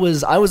 Like I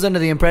was under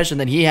the impression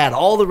that he had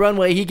all the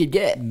runway he could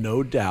get.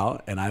 No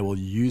doubt, and I will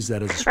use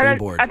that as a But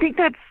springboard. I think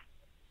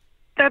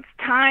that's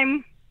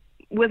time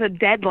with a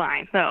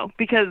deadline, though,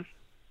 because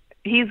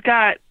he's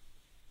got,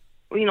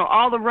 you know,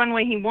 all the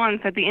runway he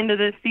wants at the end of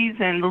this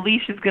season. The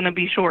leash is going to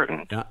be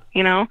shortened, Yeah.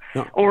 you know,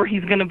 Yeah. or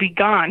he's going to be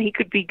gone. He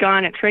could be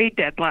gone at trade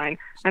deadline.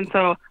 And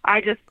so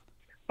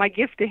my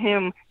gift to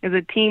him is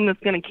a team that's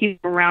going to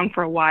keep him around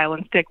for a while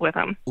and stick with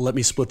him. Let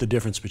me split the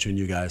difference between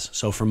you guys.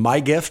 So for my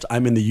gift,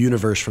 I'm in the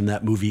universe from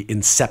that movie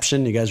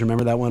Inception. You guys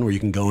remember that one where you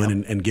can go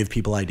in and give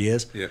people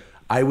ideas? Yep.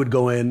 I would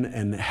go in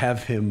and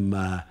have him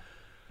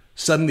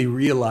suddenly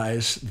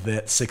realize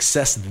that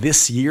success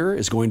this year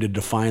is going to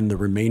define the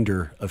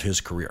remainder of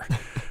his career.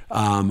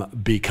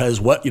 Because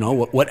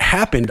what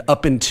happened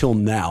up until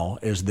now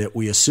is that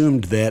we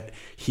assumed that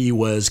he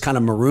was kind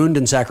of marooned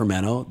in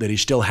Sacramento, that he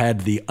still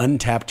had the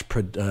untapped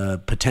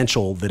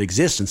potential that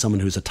exists in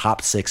someone who's a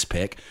top 6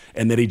 pick,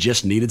 and that he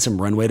just needed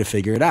some runway to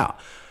figure it out.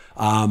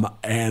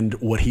 And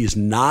what he's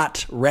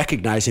not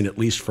recognizing, at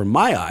least from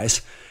my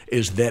eyes,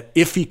 is that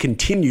if he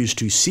continues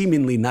to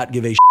seemingly not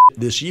give a shit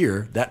this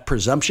year, that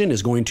presumption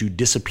is going to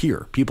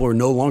disappear. People are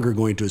no longer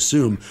going to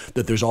assume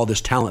that there's all this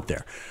talent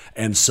there.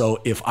 And so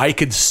if I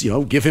could,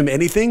 give him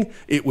anything,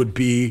 it would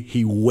be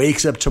he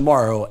wakes up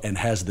tomorrow and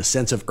has the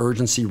sense of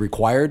urgency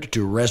required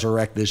to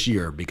resurrect this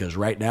year, because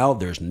right now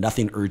there's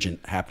nothing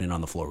urgent happening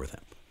on the floor with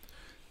him.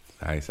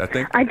 Nice.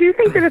 I do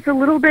think that it's a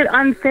little bit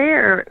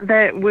unfair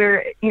that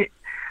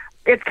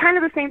it's kind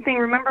of the same thing.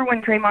 Remember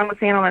when Draymond was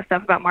saying all that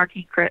stuff about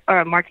Marquise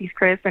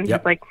Chris, and Yep.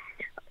 he's like,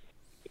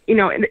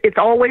 it's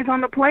always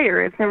on the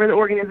player. It's never the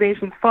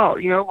organization's fault.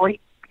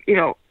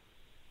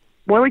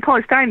 Willie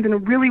Cauley-Stein's in a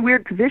really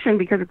weird position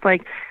because it's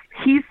like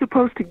he's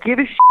supposed to give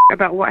a shit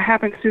about what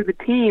happens to the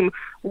team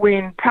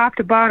when top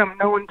to bottom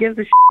no one gives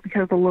a shit,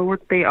 because the lower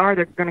they are,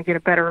 they're going to get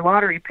a better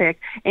lottery pick.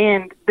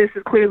 And this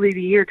is clearly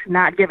the year to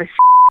not give a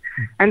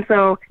shit. And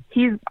so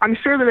I'm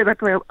sure that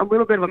that's a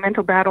little bit of a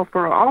mental battle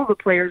for all the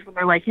players when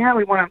they're like, yeah,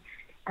 we want to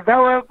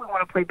develop, we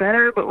want to play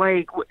better, but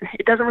like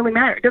it doesn't really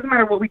matter. It doesn't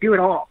matter what we do at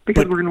all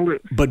because we're going to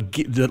lose.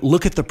 But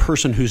look at the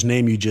person whose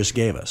name you just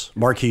gave us,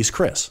 Marquise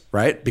Chris,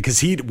 right?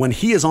 Because when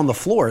he is on the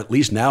floor, at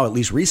least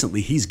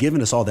recently, he's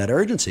given us all that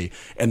urgency.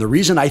 And the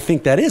reason I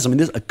think that is, I mean,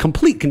 this is a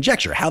complete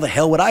conjecture. How the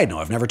hell would I know?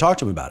 I've never talked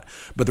to him about it.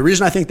 But the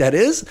reason I think that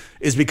is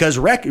because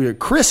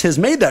Chris has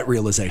made that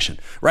realization,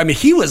 right? I mean,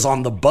 he was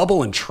on the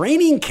bubble in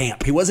training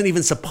camp. He wasn't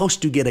even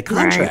supposed to get a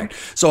contract.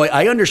 Right. So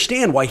I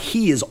understand why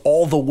he is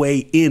all the way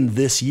in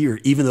this year,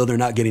 even though they're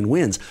not getting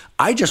wins.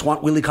 I just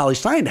want Willie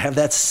Cauley-Stein to have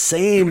that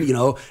same,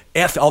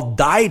 I'll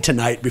die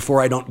tonight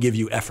before I don't give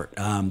you effort,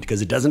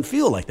 because it doesn't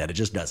feel like that. It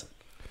just doesn't.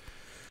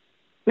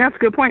 That's a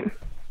good point.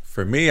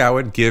 For me, I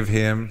would give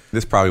him,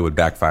 this probably would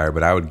backfire,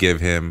 but I would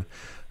give him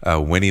a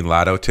winning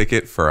lotto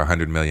ticket for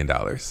 $100 million.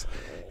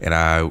 And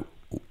I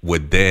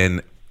would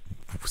then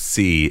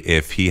see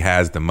if he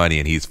has the money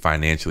and he's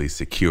financially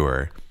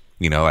secure,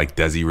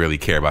 does he really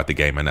care about the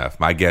game enough?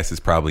 My guess is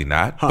probably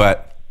not,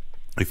 but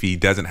if he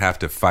doesn't have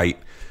to fight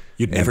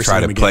and try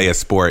to play a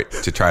sport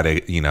to try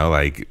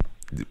to,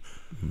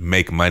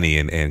 make money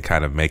and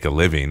kind of make a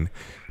living,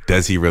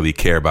 does he really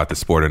care about the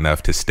sport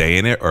enough to stay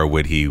in it, or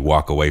would he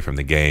walk away from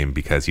the game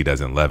because he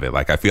doesn't love it?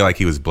 Like, I feel like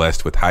he was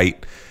blessed with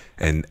height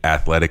and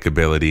athletic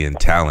ability and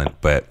talent,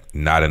 but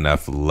not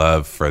enough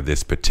love for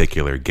this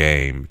particular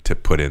game to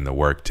put in the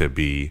work to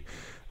be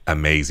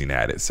amazing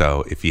at it.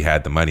 So if he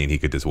had the money and he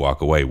could just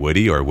walk away, would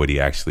he, or would he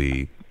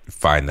actually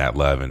find that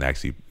love and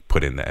actually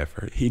put in the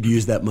effort? He'd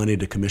use that money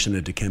to commission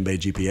a Dikembe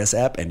GPS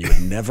app, and you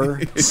would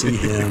never see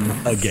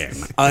him again.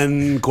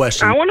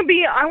 Unquestioned. I want to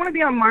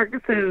be on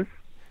Marcus's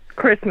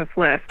Christmas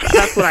list.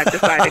 That's what I've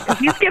decided. Because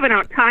he's giving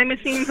out time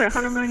machines and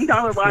 $100 million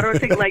lotto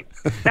ticket. Like,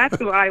 that's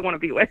who I want to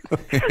be with.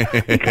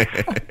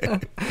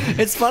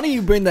 It's funny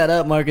you bring that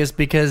up, Marcus,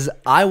 because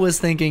I was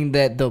thinking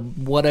that the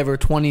whatever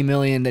 $20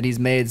 million that he's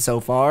made so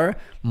far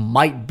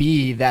might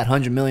be that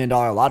 $100 million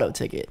lotto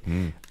ticket.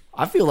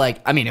 I feel like,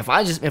 I mean, if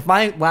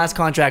my last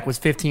contract was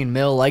 15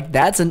 mil, like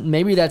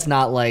maybe that's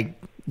not like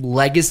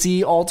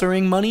legacy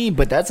altering money,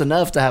 but that's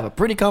enough to have a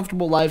pretty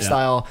comfortable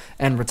lifestyle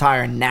and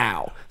retire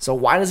now. So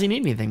why does he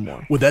need anything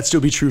more? Would that still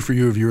be true for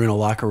you if you're in a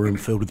locker room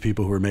filled with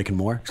people who are making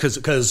more?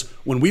 Because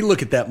when we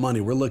look at that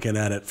money, we're looking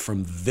at it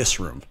from this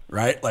room,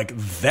 right? Like,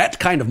 that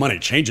kind of money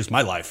changes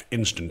my life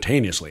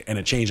instantaneously, and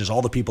it changes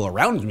all the people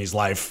around me's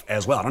life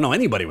as well. I don't know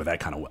anybody with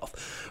that kind of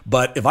wealth.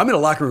 But if I'm in a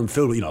locker room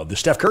filled with, the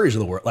Steph Currys of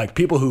the world, like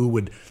people who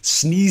would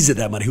sneeze at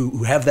that money,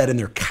 who have that in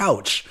their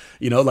couch,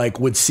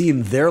 would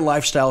seeing their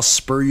lifestyle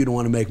spur you to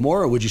want to make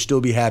more, or would you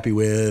still be happy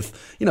with,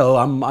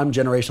 I'm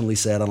generationally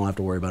set, I don't have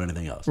to worry about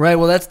anything else? Right.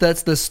 Well,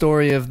 that's the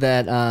story of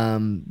that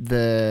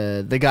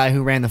the guy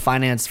who ran the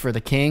finance for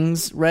the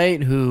Kings,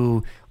 right?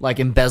 Who like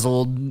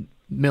embezzled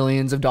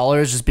millions of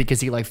dollars just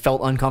because he like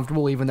felt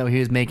uncomfortable, even though he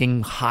was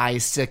making high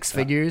six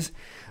figures.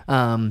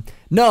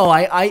 No,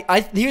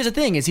 I here's the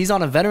thing: is he's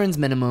on a veterans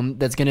minimum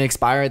that's going to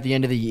expire at the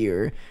end of the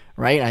year,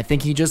 right? I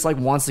think he just like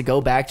wants to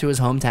go back to his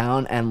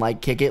hometown and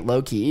like kick it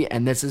low key,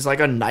 and this is like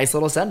a nice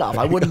little send off.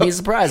 I wouldn't be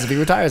surprised if he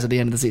retires at the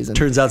end of the season.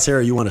 Turns out,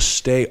 Sarah, you want to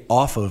stay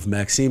off of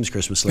Maxime's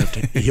Christmas lift.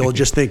 He'll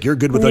just think you're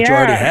good with what you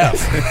already have.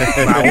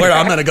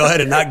 I'm going to go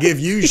ahead and not give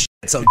you shit.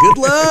 So good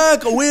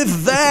luck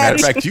with that. Matter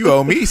of fact, you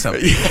owe me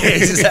something.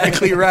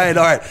 Exactly right.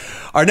 All right.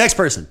 Our next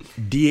person,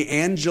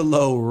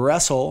 D'Angelo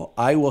Russell.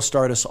 I will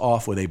start us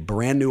off with a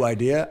brand new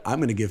idea. I'm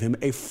going to give him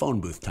a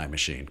phone booth time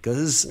machine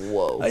because,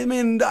 I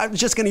mean, I'm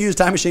just going to use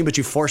time machine, but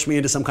you forced me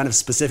into some kind of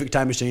specific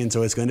time machine,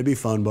 so it's going to be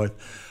phone booth.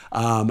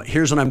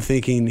 Here's what I'm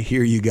thinking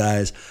here, you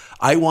guys.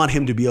 I want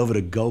him to be able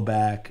to go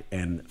back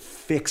and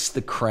fix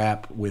the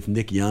crap with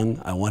Nick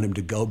Young. I want him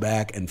to go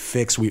back and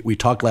fix. We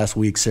talked last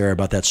week, Sarah,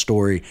 about that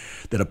story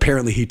that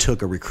apparently he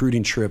took a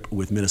recruiting trip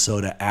with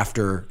Minnesota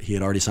after he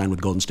had already signed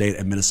with Golden State,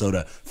 and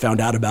Minnesota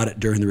found out about it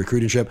during the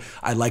recruiting trip.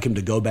 I'd like him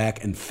to go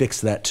back and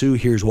fix that too.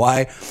 Here's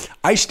why.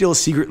 I still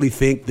secretly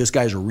think this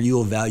guy's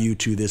real value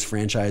to this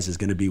franchise is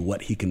going to be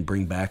what he can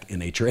bring back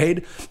in a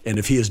trade. And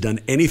if he has done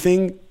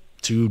anything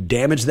to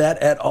damage that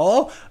at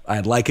all,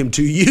 I'd like him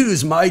to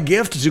use my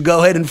gift to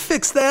go ahead and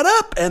fix that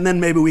up, and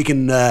then maybe we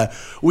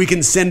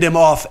can send him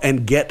off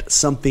and get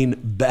something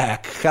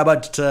back. How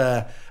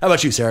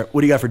about you, Sarah?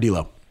 What do you got for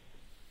D'Lo?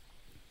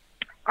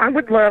 I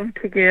would love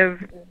to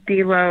give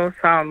D'Lo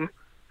some.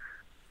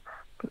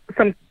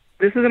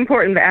 This is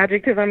important. The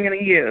adjective I'm going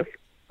to use: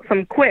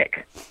 some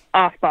quick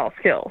off-ball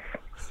skills,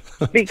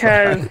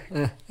 because.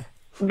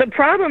 The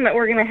problem that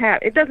we're going to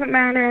have, it doesn't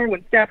matter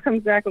when Steph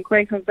comes back, when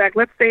Clay comes back.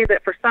 Let's say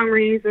that for some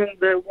reason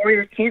the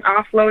Warriors can't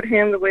offload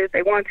him the way that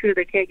they want to.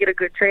 They can't get a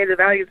good trade. The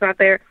value's not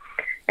there,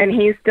 and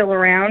he's still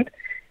around.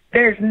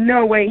 There's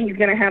no way he's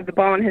going to have the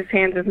ball in his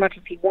hands as much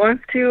as he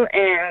wants to,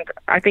 and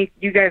I think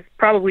you guys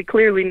probably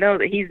clearly know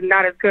that he's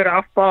not as good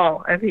off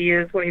ball as he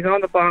is when he's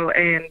on the ball,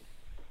 and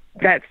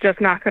that's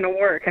just not going to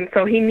work. And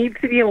so he needs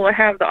to be able to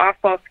have the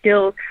off-ball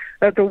skills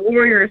that the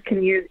Warriors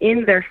can use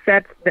in their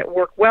sets that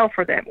work well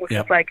for them, which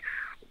is like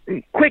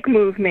quick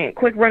movement,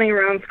 quick running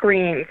around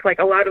screens, like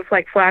a lot of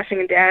like flashing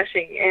and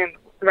dashing, and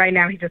right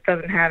now he just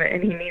doesn't have it,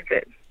 and he needs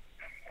it.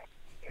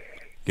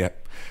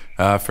 Yep.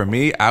 For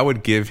me, I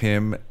would give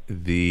him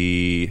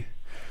the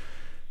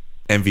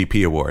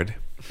MVP award.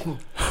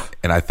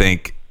 And I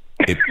think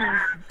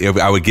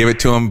I would give it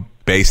to him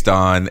based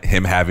on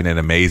him having an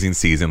amazing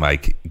season,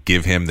 like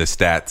give him the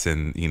stats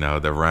and,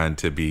 the run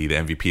to be the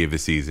MVP of the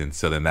season.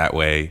 So then that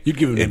way you'd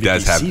give him an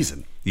MVP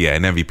season. Yeah,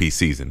 an MVP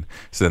season.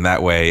 So then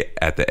that way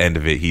at the end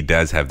of it, he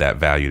does have that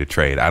value to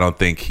trade. I don't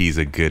think he's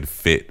a good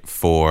fit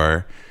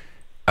for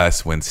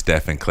us when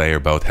Steph and Clay are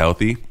both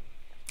healthy.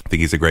 I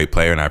think he's a great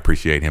player, and I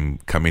appreciate him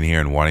coming here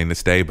and wanting to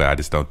stay, but I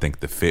just don't think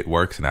the fit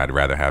works, and I'd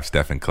rather have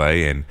Steph and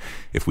Clay. And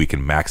if we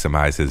can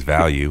maximize his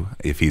value,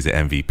 if he's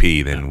an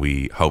MVP, then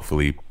we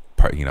hopefully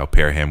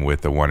pair him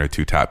with a 1 or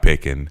 2 top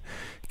pick and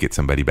get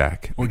somebody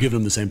back. Or give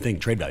them the same thing,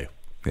 trade value.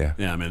 Yeah.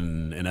 Yeah, I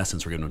mean, in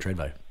essence, we're giving them trade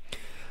value.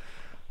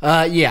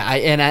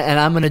 And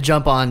I'm going to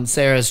jump on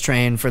Sarah's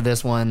train for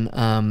this one,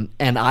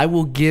 and I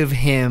will give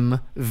him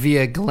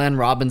via Glenn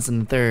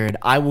Robinson III.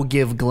 I will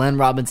give Glenn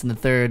Robinson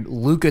III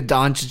Luka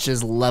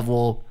Doncic's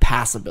level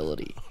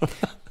passability.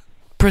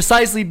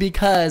 Precisely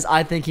because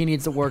I think he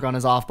needs to work on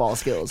his off-ball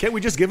skills. Can't we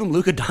just give him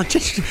Luka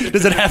Doncic?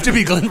 Does it have to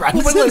be Glenn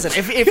Robinson? Well, but listen,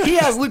 if he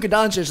has Luka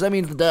Doncic, that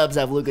means the Dubs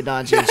have Luka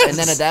Doncic, yes. And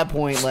then at that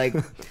point,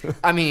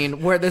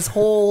 where this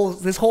whole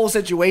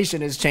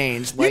situation has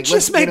changed. You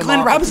just made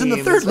Glenn Robinson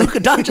III Luka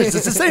Doncic.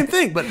 It's the same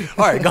thing, but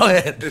all right, go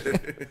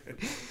ahead.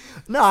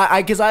 No,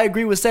 because I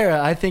agree with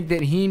Sarah. I think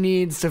that he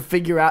needs to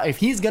figure out if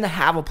he's going to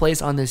have a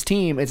place on this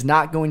team, it's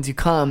not going to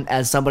come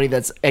as somebody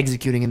that's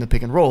executing in the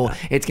pick and roll.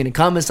 It's going to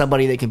come as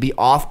somebody that can be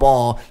off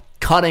ball,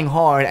 cutting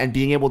hard, and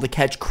being able to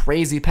catch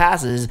crazy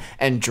passes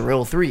and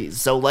drill threes.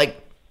 So,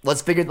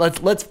 let's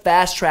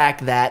fast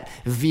track that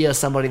via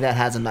somebody that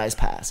has a nice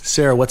pass.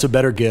 Sarah, what's a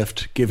better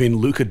gift, giving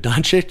Luka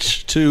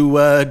Doncic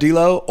to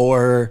D'Lo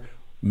or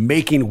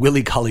making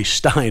Willie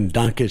Cauley-Stein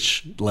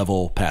Doncic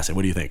level passing?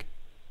 What do you think?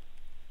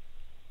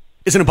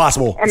 It's an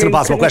impossible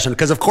question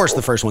because, of course,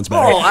 the first one's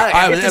better.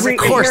 Of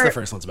course, the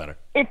first one's better.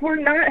 If we're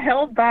not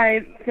held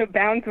by the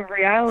bounds of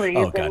reality,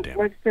 then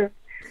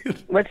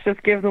let's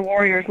just give the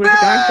Warriors Luka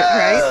Doncic,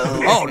 right?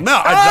 Oh,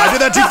 no. I did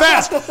that too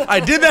fast.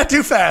 I did that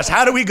too fast.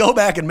 How do we go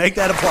back and make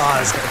that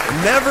applause?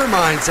 Never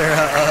mind,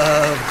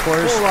 Sarah. Of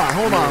course.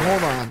 Hold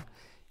on.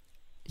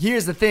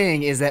 Here's the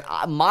thing is that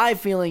my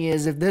feeling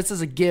is if this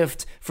is a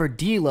gift for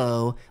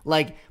D'Lo,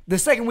 the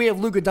second we have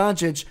Luka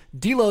Doncic,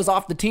 D'Lo's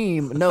off the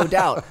team, no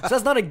doubt. So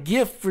that's not a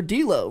gift for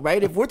D'Lo,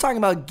 right? If we're talking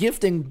about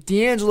gifting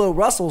D'Angelo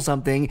Russell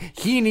something,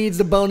 he needs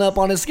to bone up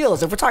on his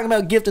skills. If we're talking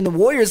about gifting the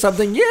Warriors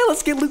something,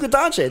 let's get Luka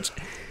Doncic.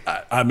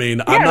 That's what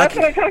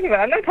I'm talking about.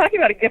 I'm not talking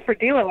about a gift for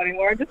D'Lo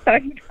anymore. I'm just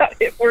talking about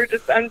if we're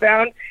just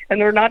unbound and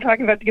we're not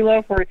talking about D'Lo,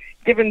 if we're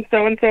giving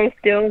so-and-so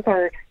skills,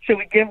 or should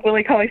we give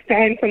Willie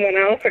Cauley-Stein someone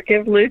else, or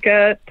give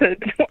Luka to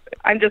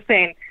I'm just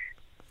saying,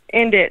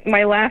 end it.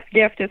 My last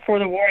gift is for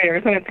the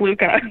Warriors, and it's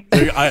Luka.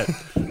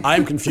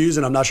 I'm confused,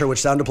 and I'm not sure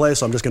which sound to play,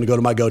 so I'm just going to go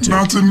to my go-to.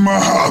 Not in my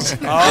house.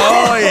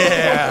 Oh,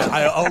 yeah.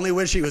 I only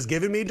wish he was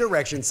giving me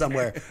direction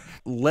somewhere.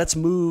 Let's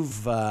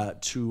move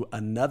to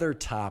another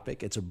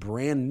topic. It's a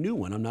brand new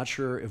one. I'm not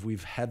sure if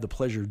we've had the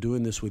pleasure of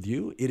doing this with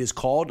you. It is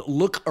called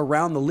Look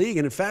Around the League,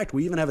 and in fact,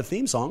 we even have a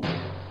theme song.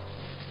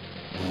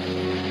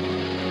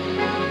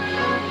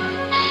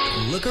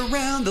 Look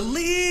around the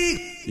league.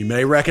 You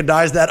may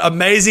recognize that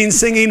amazing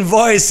singing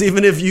voice,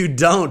 even if you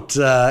don't.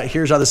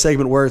 Here's how the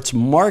segment works.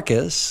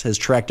 Marcus has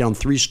tracked down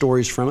 3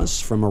 stories from us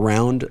from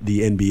around the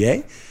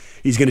NBA.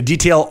 He's going to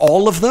detail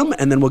all of them,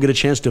 and then we'll get a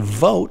chance to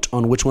vote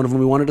on which one of them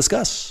we want to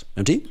discuss.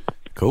 MT?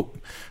 Cool.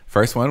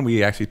 First one,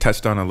 we actually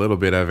touched on a little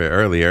bit of it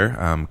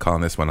earlier,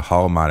 calling this one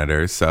hall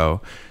monitors.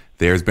 So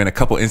there's been a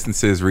couple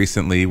instances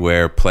recently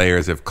where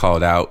players have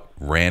called out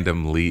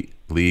random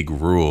league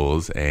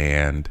rules,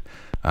 and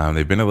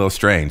they've been a little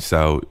strange.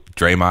 So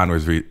Draymond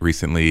was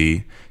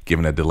recently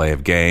given a delay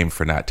of game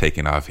for not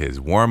taking off his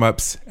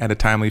warm-ups at a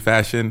timely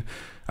fashion.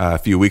 A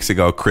few weeks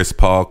ago, Chris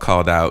Paul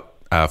called out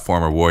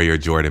former Warrior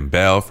Jordan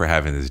Bell for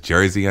having his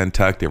jersey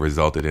untucked. It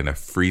resulted in a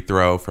free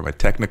throw from a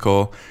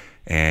technical,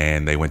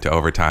 and they went to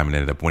overtime and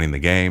ended up winning the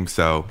game.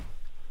 So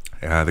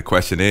the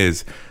question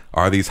is,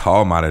 are these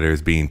hall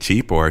monitors being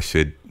cheap, or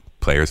should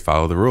players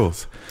follow the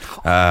rules?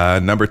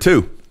 Number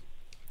 2,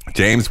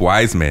 James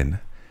Wiseman,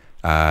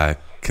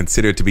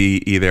 considered to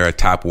be either a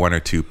top 1 or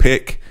 2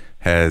 pick,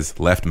 has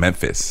left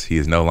Memphis. He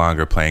is no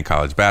longer playing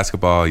college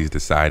basketball. He's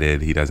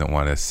decided he doesn't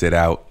want to sit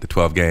out the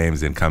 12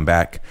 games and come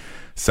back.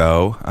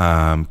 So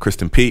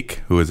Kristen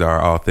Peak, who is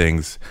our all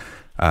things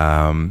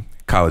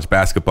college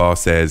basketball,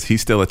 says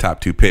he's still a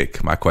top 2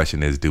 pick. My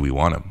question is, do we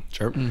want him?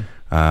 Sure.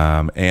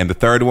 And the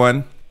third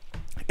one,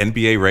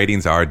 NBA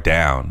ratings are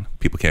down.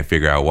 People can't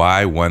figure out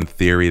why. One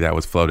theory that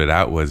was floated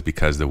out was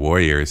because the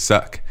Warriors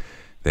suck.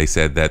 They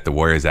said that the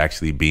Warriors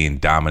actually being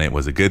dominant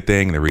was a good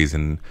thing. The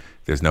reason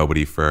there's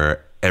nobody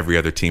for every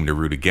other team to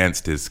root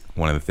against is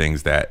one of the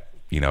things that,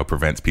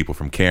 prevents people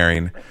from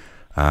caring.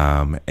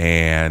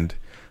 And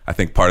I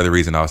think part of the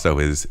reason also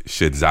is,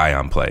 should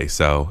Zion play?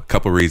 So a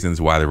couple reasons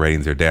why the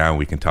ratings are down.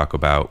 We can talk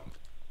about,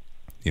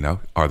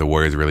 are the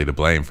Warriors really to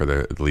blame for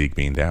the league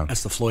being down?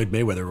 That's the Floyd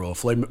Mayweather rule.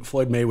 Floyd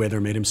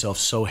Mayweather made himself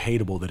so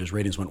hateable that his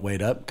ratings went way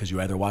up because you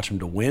either watched him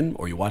to win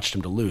or you watched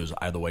him to lose.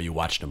 Either way, you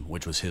watched him,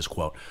 which was his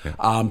quote.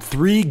 Yeah.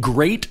 3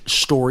 great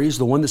stories.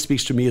 The one that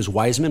speaks to me is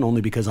Wiseman,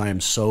 only because I am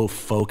so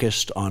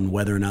focused on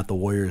whether or not the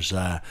Warriors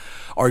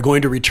are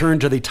going to return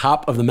to the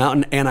top of the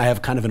mountain, and I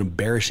have kind of an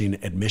embarrassing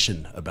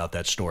admission about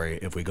that story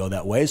if we go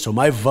that way. So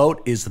my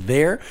vote is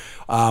there.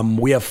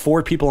 We have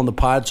 4 people on the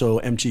pod, so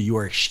MT, you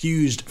are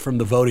excused from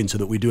the voting so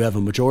that we do have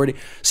a majority.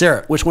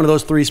 Sarah, which one of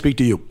those 3 speak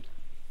to you?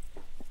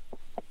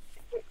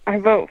 I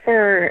vote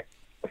for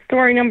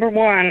story number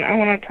 1. I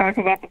want to talk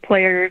about the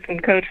players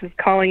and coaches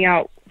calling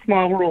out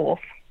small rules.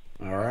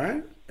 All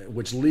right.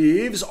 Which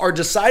leaves our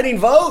deciding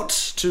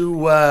vote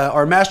to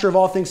our master of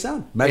all things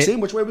sound.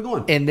 Maxime, which way are we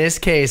going? In this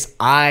case,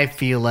 I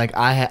feel like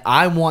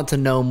I want to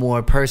know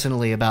more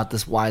personally about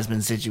this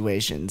Wiseman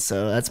situation,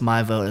 so that's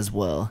my vote as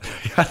well.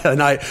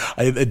 And I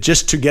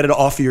just to get it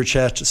off of your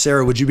chest,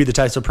 Sarah, would you be the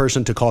type of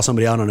person to call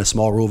somebody out on a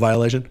small rule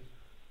violation?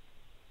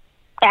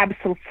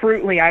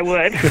 Absolutely, I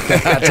would.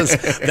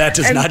 that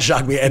does not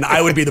shock me, and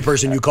I would be the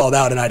person you called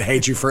out, and I'd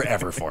hate you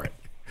forever for it.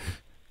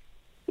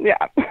 Yeah.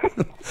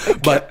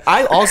 But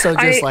I also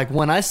just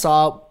when I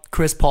saw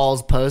Chris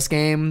Paul's post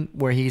game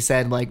where he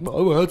said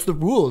 "Oh, that's the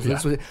rules,"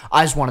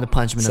 I just wanted to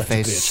punch him in the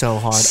face so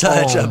hard.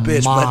 Such a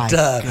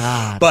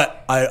bitch.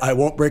 But I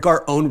won't break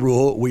our own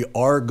rule. We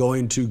are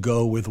going to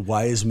go with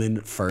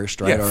Wiseman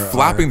first, right? Yeah,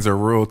 flopping's a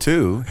rule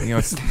too.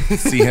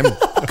 See him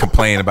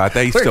complain about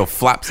that. He still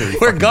flops every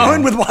We're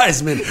going game. with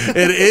Wiseman.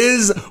 It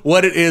is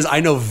what it is. I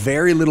know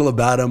very little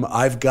about him.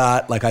 I've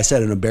got, like I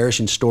said, an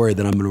embarrassing story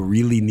that I'm going to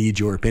really need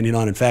your opinion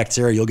on. In fact,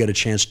 Sarah, you'll get a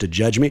chance to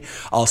judge me.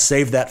 I'll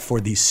save that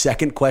for the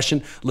second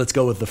question. Let's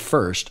go with the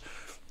first.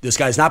 This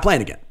guy's not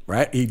playing again,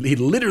 right? He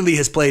literally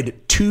has played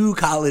 2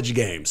 college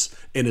games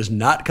and is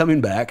not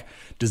coming back.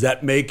 Does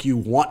that make you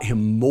want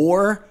him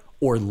more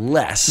or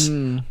less?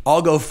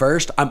 I'll go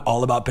first. I'm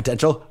all about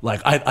potential.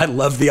 I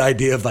love the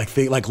idea of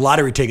like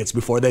lottery tickets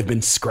before they've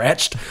been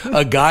scratched.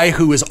 A guy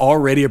who is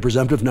already a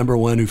presumptive number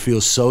 1 who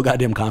feels so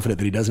goddamn confident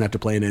that he doesn't have to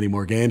play in any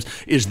more games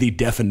is the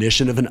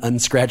definition of an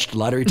unscratched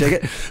lottery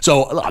ticket.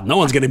 So no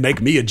one's going to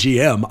make me a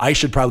GM. I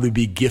should probably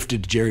be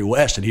gifted Jerry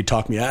West and he'd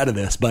talk me out of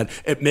this, but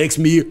it makes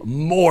me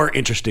more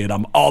interested.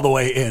 I'm all the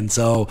way in.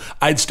 So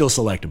I'd still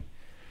select him.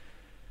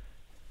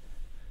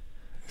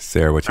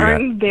 Sarah, what you got?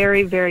 I'm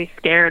very, very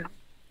scared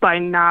by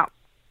not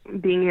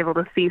being able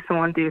to see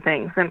someone do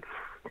things.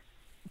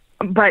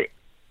 But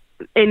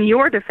in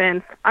your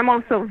defense, I'm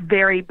also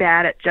very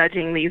bad at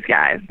judging these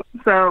guys.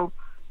 So,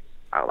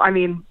 I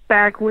mean,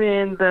 back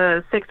when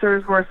the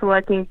Sixers were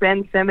selecting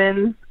Ben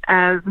Simmons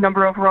as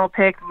number overall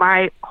pick,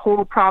 my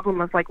whole problem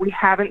was we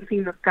haven't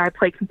seen this guy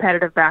play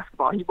competitive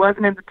basketball. He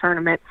wasn't in the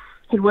tournament.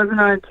 He wasn't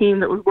on a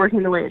team that was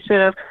working the way it should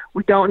have.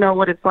 We don't know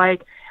what it's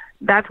like.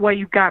 That's why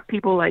you've got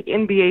people like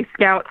NBA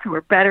scouts who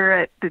are better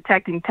at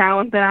detecting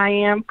talent than I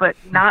am, but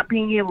not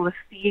being able to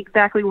see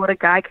exactly what a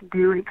guy can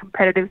do in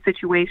competitive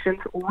situations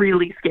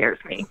really scares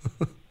me.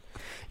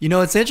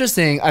 It's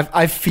interesting.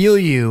 I feel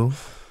you,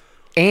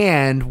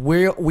 and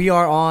we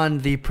are on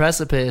the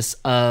precipice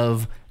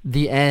of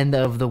the end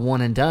of the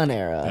one and done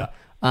era.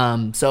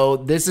 Yeah. So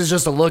this is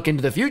just a look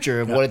into the future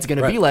of what it's going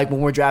to be like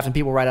when we're drafting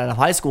people right out of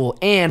high school.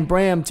 And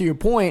Bram, to your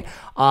point,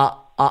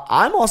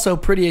 I'm also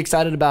pretty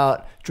excited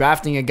about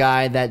drafting a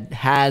guy that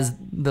has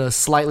the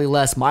slightly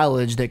less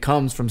mileage that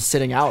comes from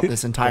sitting out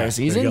this entire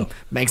season.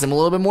 Makes him a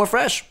little bit more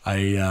fresh.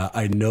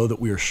 I know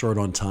that we are short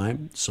on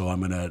time, so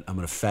I'm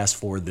gonna fast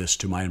forward this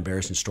to my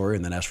embarrassing story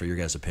and then ask for your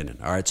guys' opinion.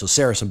 All right, so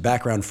Sarah, some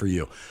background for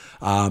you.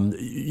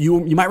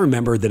 You might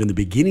remember that in the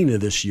beginning of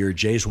this year,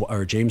 James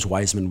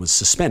Wiseman was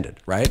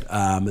suspended, right?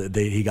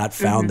 He got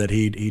found that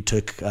he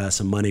took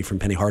some money from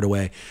Penny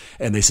Hardaway,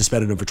 and they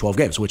suspended him for 12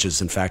 games, which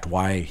is in fact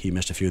why he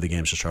missed a few of the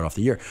games to start off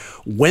the year.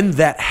 When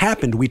that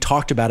happened, we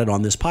talked about it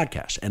on this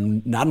podcast,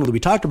 and not only we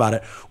talked about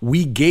it,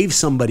 we gave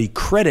somebody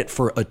credit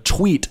for a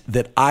tweet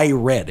that I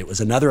read. It was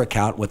another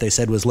account. What they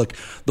said was, look,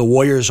 the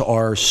Warriors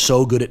are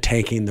so good at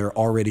tanking, they're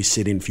already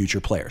sitting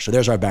future players. So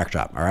there's our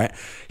backdrop, all right?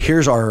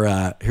 Here's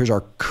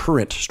our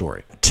current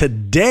story.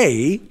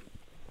 Today,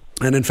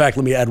 and in fact,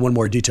 let me add one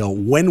more detail.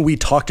 When we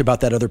talked about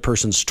that other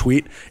person's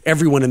tweet,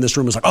 everyone in this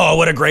room was like, oh,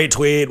 what a great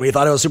tweet. We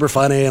thought it was super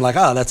funny. And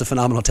that's a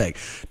phenomenal take.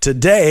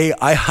 Today,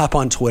 I hop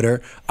on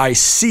Twitter. I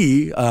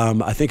see,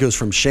 I think it was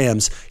from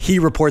Shams. He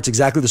reports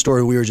exactly the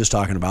story we were just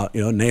talking about,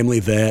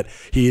 namely that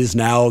he is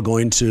now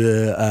going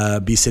to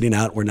be sitting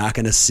out. We're not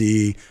going to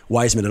see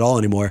Wiseman at all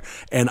anymore.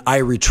 And I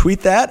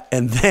retweet that.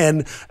 And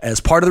then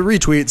as part of the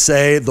retweet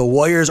say, the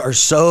Warriors are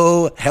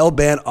so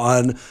hell-bent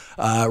on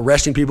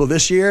resting people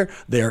this year,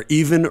 they are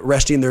even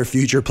resting their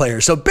future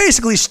players. So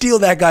basically steal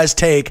that guy's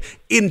take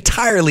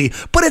entirely,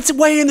 but it's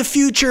way in the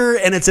future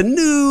and it's a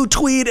new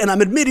tweet and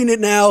I'm admitting it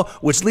now,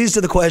 which leads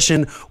to the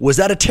question, was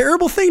that a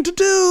terrible thing to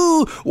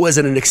do? Was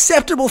it an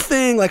acceptable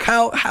thing?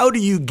 How do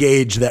you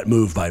gauge that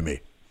move by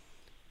me?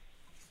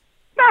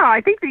 No,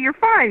 I think that you're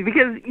fine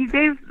because you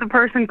gave the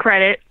person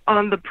credit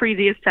on the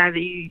previous time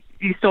that you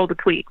stole the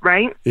tweet,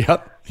 right?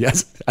 Yep.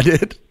 Yes, I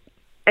did.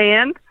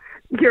 and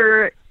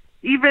you're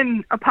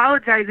even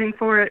apologizing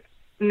for it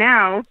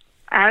now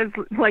as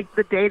like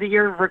the day that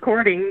you're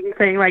recording,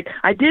 saying like,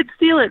 I did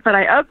steal it, but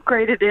I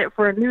upgraded it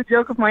for a new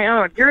joke of my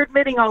own. You're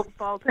admitting all the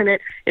faults in it.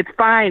 It's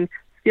fine.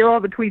 Steal all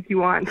the tweets you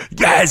want.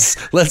 Yes,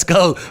 let's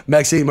go.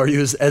 Maxime, are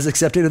you as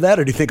accepting of that,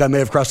 or do you think I may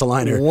have crossed a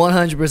line here?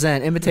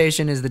 100%.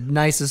 Imitation is the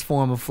nicest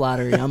form of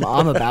flattery. I'm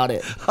about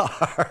it. All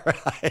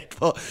right.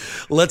 Well,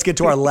 let's get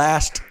to our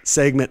last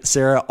segment,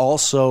 Sarah.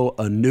 Also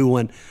a new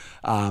one.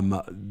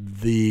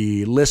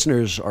 The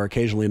listeners are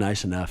occasionally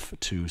nice enough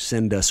to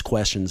send us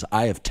questions.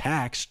 I have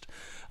taxed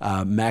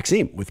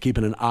Maxime with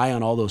keeping an eye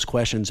on all those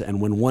questions,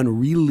 and when one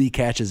really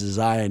catches his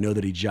eye, I know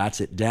that he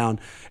jots it down.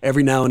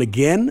 Every now and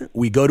again,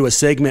 we go to a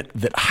segment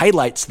that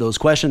highlights those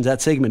questions.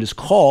 That segment is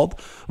called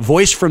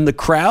Voice from the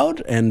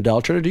Crowd, and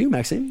I'll turn it to you,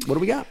 Maxime. What do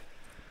we got?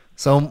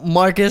 So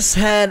Marcus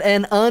had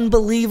an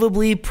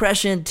unbelievably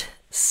prescient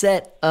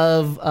set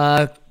of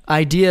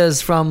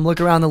ideas from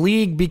Look Around the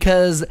League,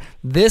 because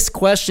this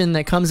question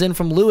that comes in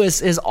from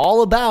Lewis is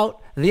all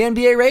about the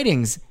NBA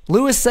ratings.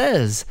 Lewis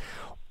says,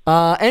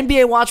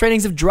 NBA watch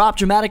ratings have dropped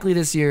dramatically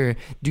this year.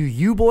 Do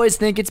you boys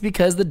think it's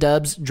because the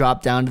Dubs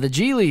dropped down to the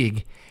G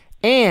League?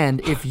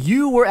 And if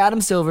you were Adam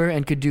Silver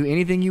and could do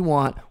anything you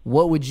want,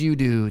 what would you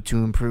do to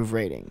improve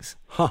ratings?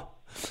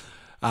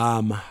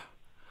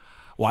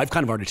 Well, I've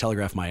kind of already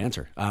telegraphed my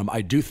answer.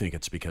 I do think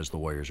it's because the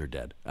Warriors are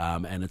dead.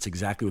 And it's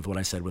exactly with what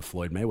I said with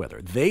Floyd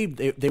Mayweather.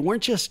 They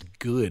weren't just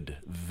good.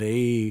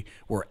 They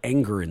were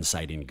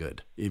anger-inciting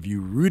good. If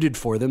you rooted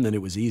for them, then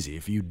it was easy.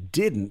 If you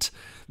didn't,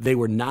 they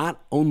were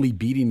not only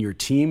beating your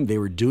team, they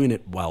were doing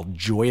it while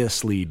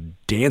joyously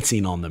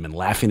dancing on them and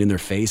laughing in their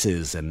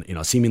faces and,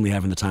 seemingly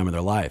having the time of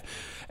their life.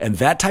 And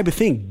that type of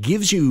thing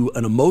gives you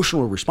an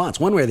emotional response,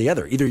 one way or the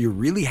other. Either you're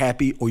really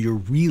happy or you're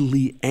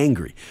really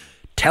angry.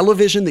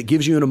 Television that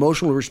gives you an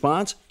emotional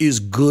response is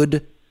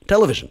good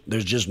television.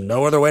 There's just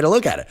no other way to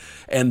look at it.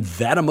 And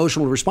that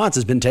emotional response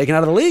has been taken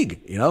out of the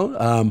league.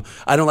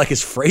 I don't like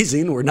his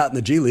phrasing. We're not in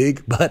the G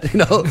League, but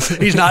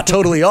he's not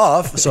totally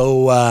off.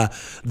 So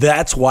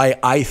that's why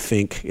I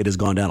think it has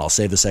gone down. I'll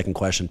save the second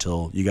question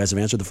until you guys have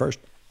answered the first.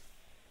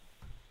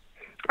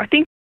 I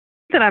think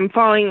that I'm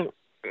falling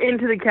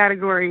into the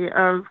category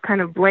of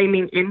kind of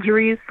blaming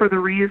injuries for the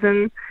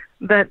reason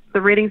that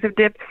the ratings have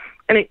dipped.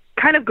 And it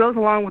kind of goes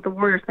along with the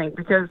Warriors thing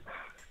because,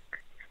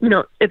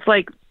 it's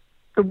like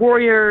the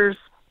Warriors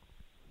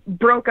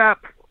broke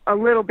up a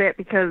little bit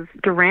because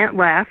Durant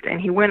left and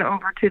he went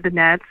over to the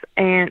Nets.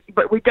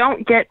 But we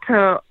don't get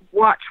to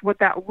watch what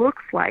that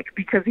looks like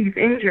because he's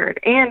injured.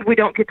 And we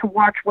don't get to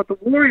watch what the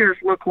Warriors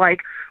look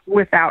like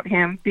without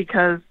him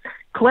because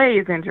Clay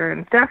is injured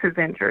and Steph is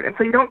injured. And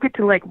so you don't get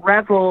to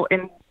revel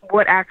in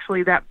what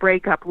actually that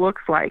breakup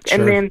looks like. Sure.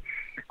 And then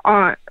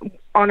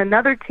on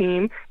another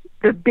team,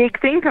 the big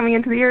thing coming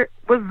into the year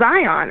was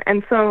Zion.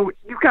 And so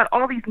you've got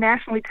all these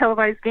nationally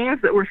televised games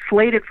that were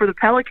slated for the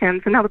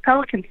Pelicans, and now the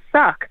Pelicans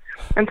suck.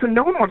 And so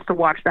no one wants to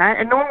watch that,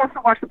 and no one wants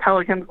to watch the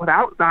Pelicans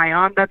without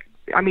Zion.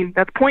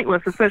 That's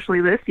pointless,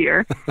 especially this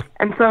year.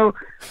 And so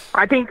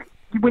I think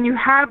when you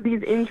have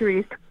these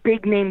injuries to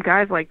big-name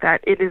guys like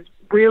that, it is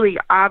really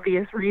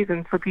obvious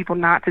reasons for people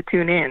not to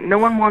tune in. No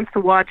one wants to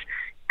watch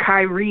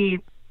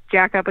Kyrie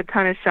jack up a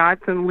ton of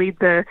shots and lead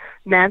the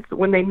Nets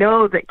when they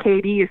know that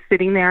KD is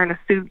sitting there in a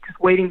suit just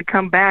waiting to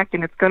come back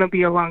and it's going to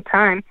be a long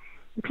time.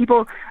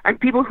 People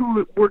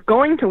who were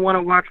going to want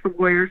to watch the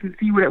Warriors and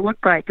see what it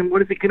looked like and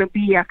what is it going to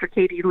be after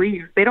KD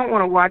leaves. They don't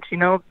want to watch,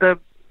 the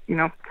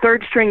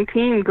third string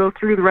team go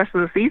through the rest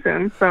of the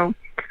season. So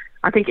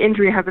I think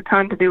injury has a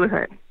ton to do with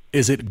it.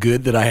 Is it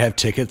good that I have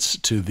tickets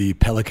to the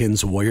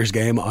Pelicans-Warriors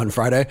game on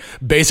Friday?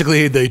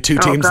 Basically, the two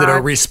teams that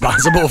are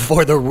responsible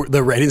for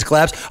the ratings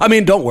collapse. I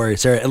mean, don't worry,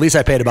 Sarah. At least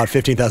I paid about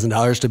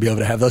 $15,000 to be able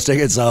to have those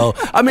tickets. So,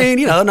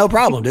 no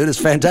problem, dude.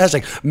 It's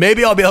fantastic.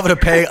 Maybe I'll be able to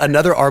pay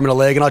another arm and a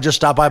leg, and I'll just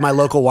stop by my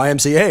local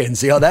YMCA and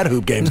see how that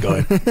hoop game's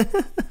going.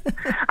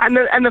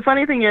 And the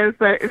funny thing is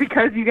that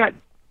because you got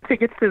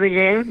tickets to the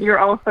game, you're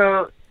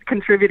also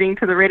contributing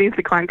to the ratings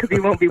decline because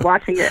you won't be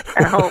watching it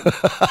at home.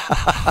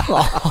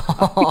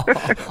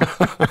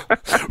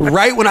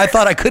 Right when I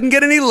thought I couldn't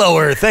get any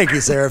lower. Thank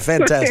you, Sarah.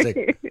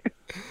 Fantastic.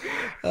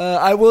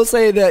 I will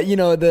say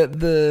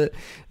that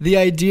the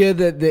idea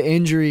that the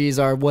injuries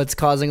are what's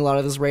causing a lot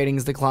of this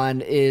ratings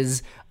decline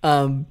is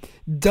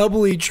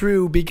doubly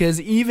true because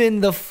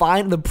even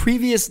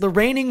the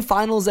reigning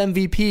Finals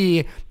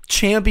MVP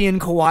champion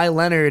Kawhi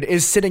Leonard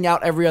is sitting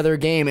out every other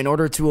game in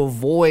order to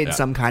avoid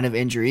some kind of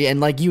injury,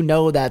 and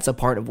that's a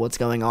part of what's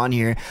going on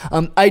here.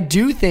 I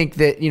do think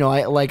that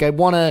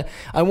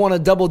I want to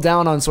double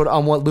down on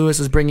on what Lewis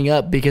is bringing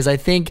up because I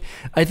think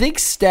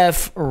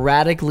Steph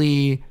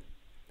radically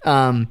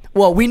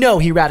Well, we know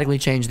he radically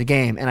changed the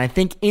game, and I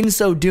think in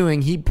so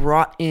doing, he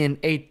brought in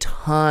a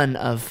ton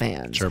of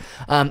fans. Sure.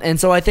 And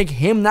so I think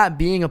him not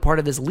being a part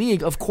of this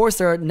league, of course,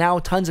 there are now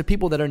tons of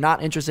people that are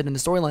not interested in the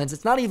storylines.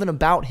 It's not even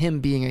about him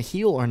being a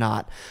heel or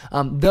not.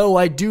 Though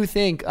I do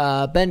think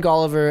Ben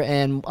Golliver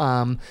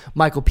and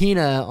Michael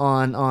Pina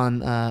on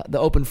the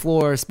Open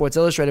Floor Sports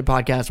Illustrated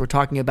podcast were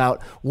talking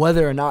about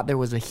whether or not there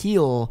was a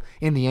heel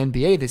in the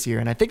NBA this year,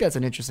 and I think that's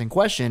an interesting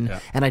question,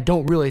 and I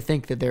don't really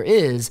think that there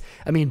is.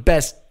 I mean,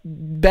 best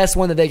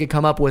one that they could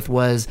come up with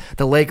was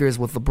the Lakers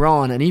with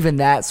LeBron, and even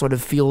that sort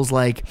of feels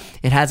like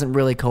it hasn't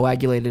really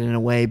coagulated in a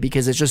way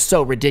because it's just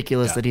so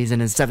ridiculous that he's in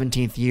his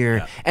 17th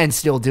year and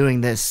still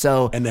doing this.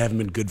 So, and they haven't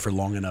been good for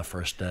long enough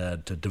for us to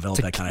develop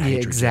that kind of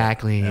hatred.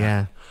 Exactly,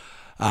 yeah.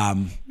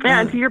 And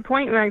to your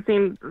point,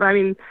 Maxime, I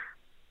mean,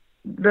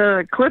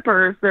 the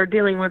Clippers, they're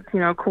dealing with,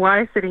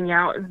 Kawhi sitting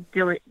out and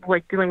dealing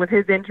with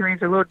his injuries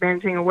or load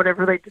managing or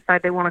whatever they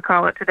decide they want to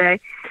call it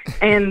today.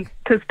 And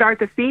to start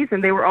the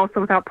season, they were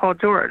also without Paul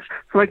George.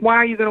 So, why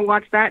are you going to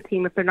watch that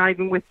team if they're not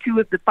even with two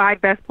of the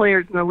 5 best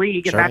players in the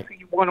league, and that's who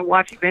you want to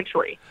watch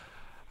eventually?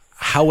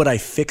 How would I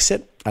fix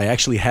it? I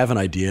actually have an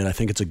idea, and I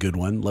think it's a good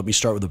one. Let me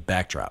start with a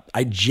backdrop.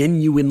 I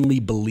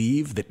genuinely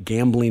believe that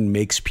gambling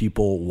makes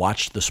people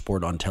watch the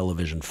sport on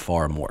television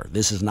far more.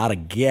 This is not a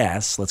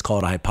guess. Let's call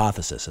it a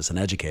hypothesis. It's an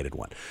educated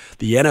one.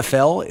 The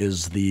NFL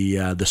is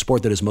the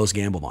sport that is most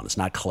gambled on. It's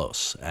not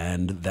close.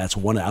 And that's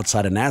one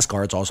outside of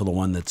NASCAR. It's also the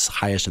one that's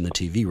highest in the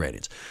TV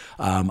ratings.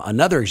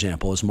 Another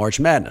example is March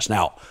Madness.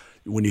 Now,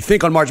 when you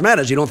think on March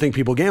Madness, you don't think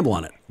people gamble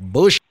on it.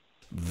 Bullshit.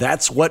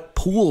 That's what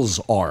pools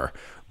are.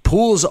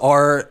 Pools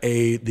are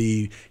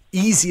the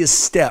easiest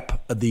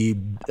step, the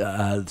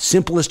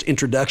simplest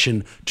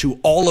introduction to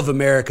all of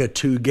America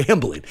to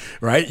gambling,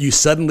 right? You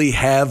suddenly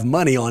have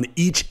money on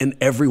each and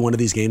every one of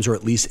these games, or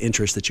at least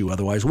interest that you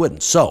otherwise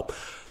wouldn't. So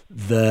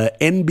the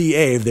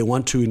NBA, if they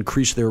want to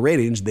increase their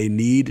ratings, they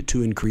need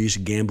to increase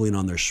gambling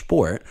on their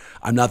sport.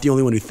 I'm not the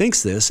only one who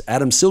thinks this.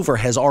 Adam Silver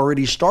has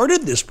already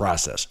started this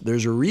process.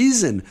 There's a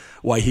reason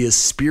why he has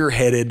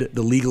spearheaded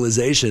the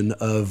legalization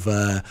of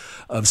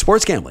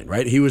sports gambling,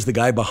 right? He was the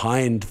guy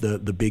behind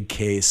the big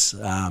case.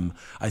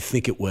 I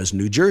think it was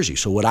New Jersey.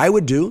 So what I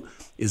would do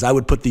is I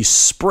would put the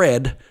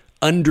spread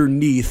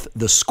underneath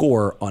the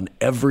score on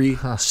every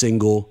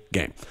single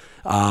game.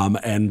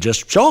 And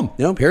just show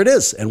them, here it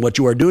is. And what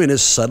you are doing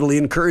is subtly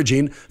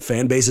encouraging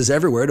fan bases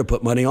everywhere to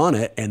put money on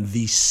it. And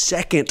the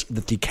second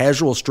that the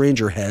casual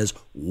stranger has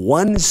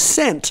 1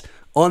 cent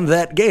on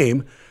that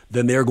game,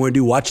 then they're going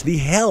to watch the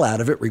hell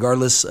out of it,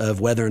 regardless of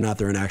whether or not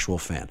they're an actual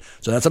fan.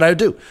 So that's what I would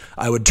do.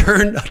 I would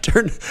turn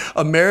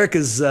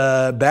America's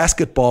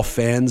basketball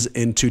fans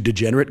into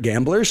degenerate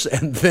gamblers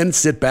and then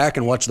sit back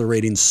and watch the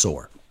ratings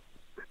soar.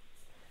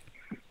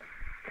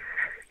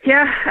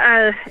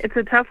 Yeah, it's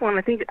a tough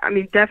one.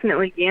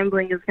 Definitely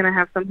gambling is going to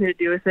have something to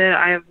do with it.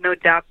 I have no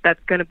doubt that's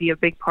going to be a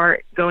big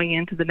part going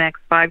into the next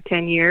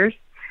 5-10 years.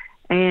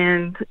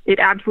 And it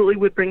absolutely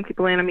would bring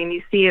people in.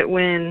 You see it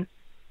when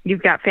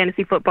you've got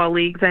fantasy football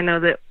leagues. I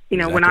know that,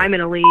 Exactly. When I'm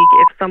in a league,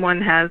 if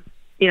someone has,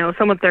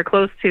 someone they're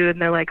close to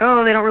and they're like,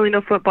 oh, they don't really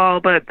know football,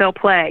 but they'll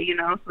play,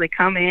 so they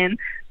come in,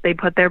 they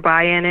put their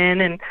buy-in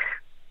in, and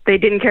they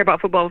didn't care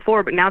about football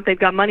before, but now that they've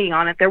got money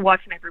on it, they're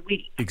watching every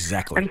week.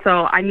 Exactly. And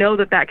so I know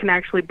that can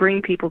actually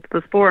bring people to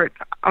the sport.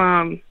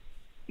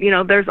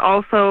 There's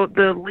also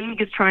the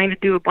league is trying to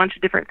do a bunch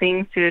of different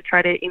things to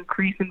try to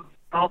increase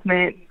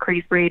involvement,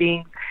 increase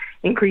ratings,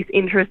 increase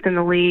interest in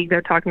the league.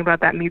 They're talking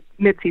about that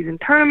mid-season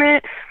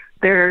tournament.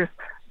 There's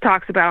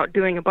talks about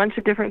doing a bunch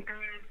of different things.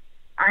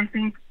 I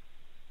think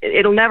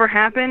it'll never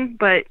happen,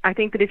 but I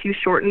think that if you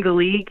shorten the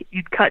league,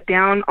 you'd cut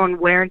down on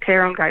wear and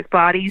tear on guys'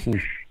 bodies.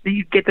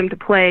 You'd get them to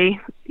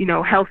play,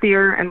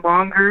 healthier and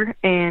longer,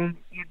 and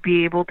you'd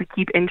be able to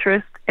keep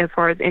interest as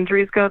far as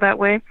injuries go that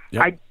way.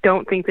 Yep. I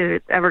don't think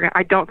that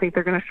I don't think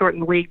they're going to shorten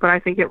the league, but I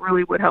think it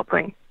really would help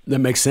things. That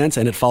makes sense,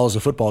 and it follows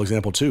the football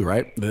example too,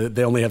 right?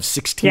 They only have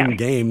 16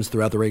 games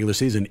throughout the regular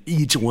season.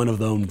 Each one of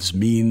those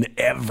mean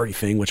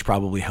everything, which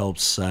probably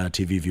helps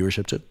TV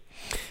viewership too.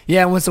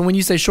 Yeah, so when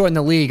you say shorten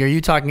the league, are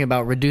you talking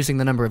about reducing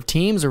the number of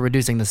teams or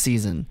reducing the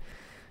season?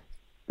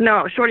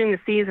 No, shortening the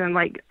season,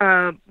 like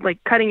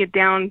cutting it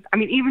down.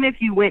 Even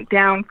if you went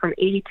down from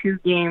 82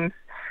 games,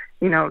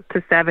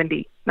 to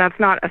 70, that's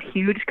not a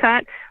huge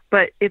cut,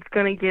 but it's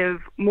going to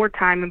give more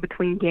time in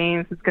between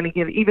games. It's going to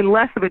give even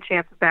less of a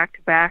chance of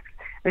back-to-backs.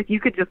 If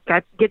you could just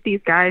get these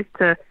guys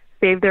to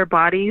save their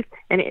bodies,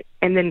 and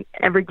then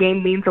every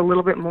game means a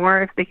little bit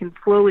more, if they can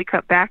slowly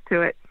cut back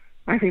to it,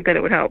 I think that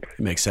it would help. It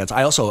makes sense.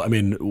 I also,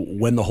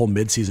 when the whole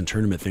mid-season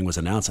tournament thing was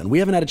announced, and we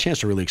haven't had a chance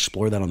to really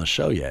explore that on the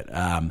show yet,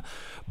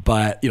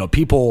 but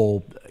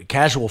people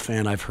casual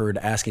fan I've heard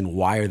asking,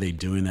 why are they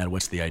doing that?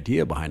 What's the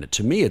idea behind it?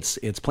 To me, it's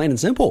plain and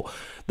simple.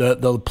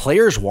 The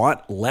players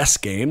want less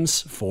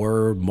games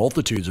for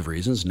multitudes of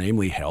reasons,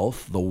 namely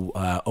health.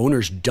 The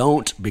owners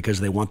don't, because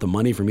they want the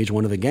money from each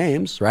one of the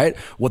games, right?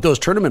 What those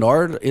tournaments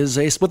are is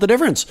a split the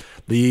difference.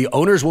 The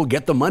owners will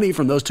get the money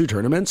from those two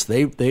tournaments.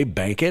 They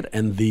bank it,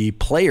 and the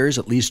players,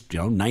 at least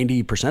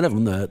 90% of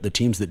them, the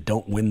teams that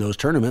don't win those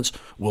tournaments,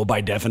 will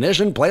by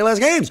definition play less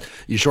games.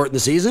 You shorten the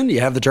season,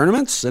 you have the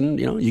tournaments, and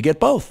you get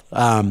both.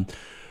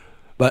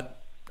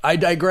 But I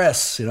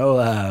digress.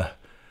 How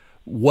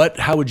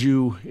would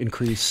you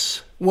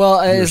increase?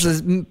 Well, this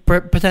is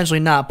potentially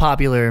not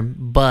popular,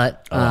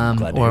 but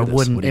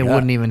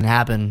wouldn't even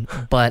happen.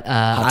 But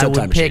I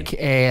would pick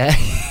a.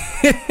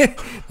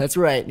 That's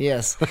right.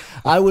 Yes,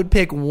 I would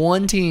pick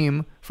one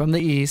team from the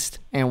East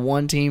and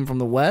one team from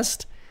the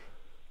West,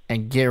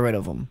 and get rid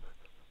of them.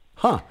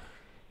 Huh?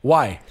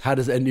 Why? How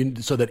does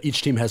so that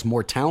each team has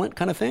more talent,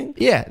 kind of thing?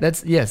 Yeah,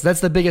 that's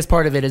the biggest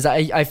part of it. Is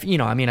I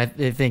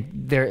think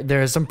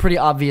there are some pretty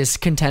obvious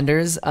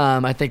contenders.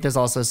 I think there's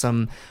also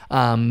some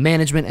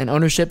management and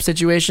ownership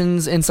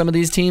situations in some of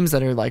these teams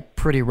that are like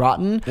pretty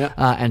rotten,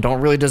 and don't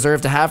really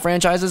deserve to have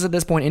franchises at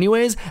this point,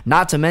 anyways.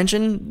 Not to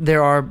mention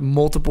there are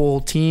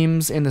multiple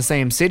teams in the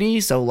same city,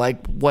 so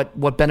like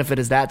what benefit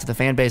is that to the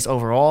fan base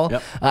overall?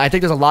 Yep. I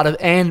think there's a lot of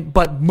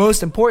but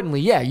most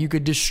importantly, you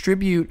could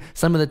distribute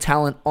some of the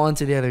talent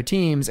onto the other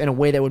teams in a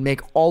way that would make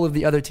all of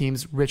the other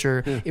teams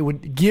richer. It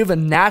would give a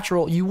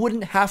natural. You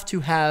wouldn't have to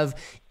have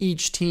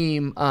each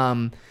team.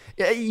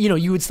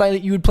 You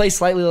would play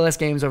slightly less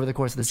games over the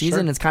course of the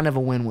season. Sure. It's kind of a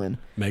win-win.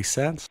 Makes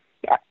sense.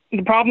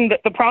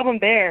 The problem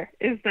there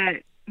is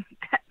that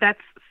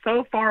that's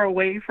so far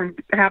away from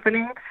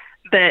happening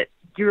that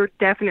you're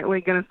definitely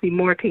going to see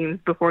more teams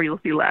before you'll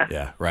see less.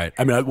 Yeah, right.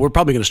 I mean, we're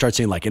probably going to start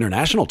seeing like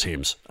international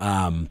teams.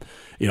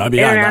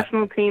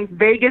 International teams.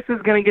 Vegas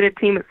is going to get a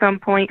team at some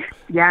point.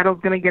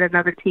 Seattle's going to get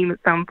another team at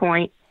some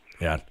point.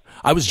 Yeah.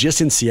 I was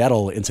just in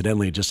Seattle,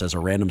 incidentally, just as a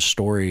random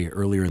story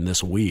earlier in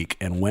this week,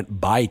 and went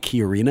by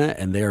Key Arena,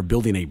 and they are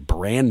building a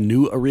brand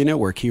new arena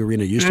where Key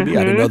Arena used to be.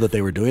 I didn't know that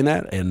they were doing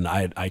that, and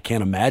I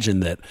can't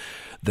imagine that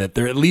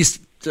they're at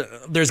least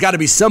there's got to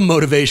be some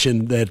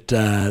motivation that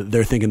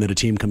they're thinking that a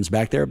team comes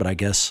back there, but I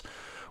guess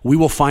we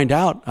will find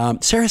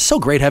out. Sarah, it's so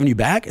great having you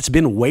back. It's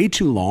been way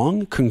too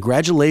long.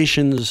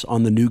 Congratulations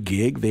on the new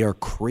gig. They are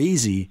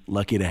crazy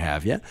lucky to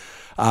have you.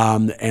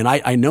 And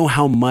I know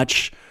how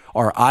much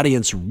our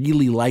audience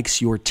really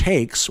likes your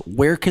takes.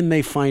 Where can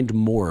they find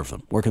more of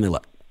them? Where can they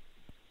look?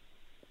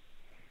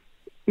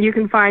 You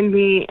can find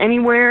me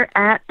anywhere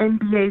at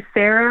NBA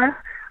Sarah,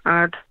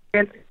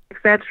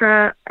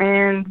 etc.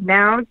 And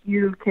now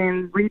you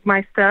can read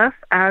my stuff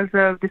as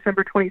of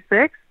December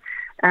 26th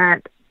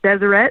at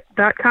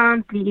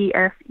Deseret.com,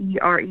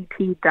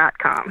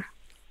 DESERET.com.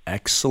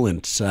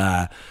 Excellent.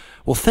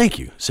 Well, thank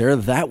you, Sarah.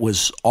 That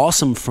was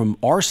awesome from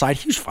our side.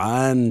 Huge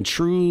fun.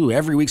 True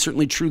every week,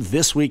 certainly true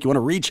this week. You want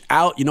to reach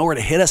out, you know where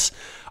to hit us.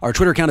 Our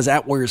Twitter account is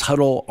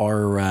 @WarriorsHuddle.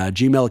 Our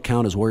Gmail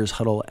account is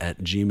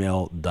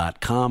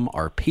warriorshuddle@gmail.com.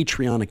 Our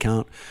Patreon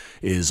account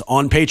is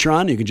on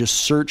Patreon. You can just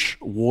search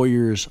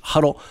Warriors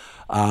Huddle.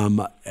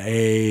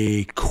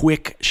 A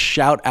quick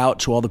shout out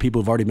to all the people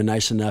who've already been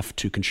nice enough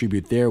to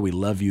contribute there. We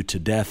love you to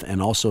death.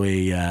 And also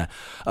a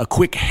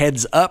quick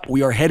heads up.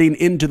 We are heading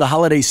into the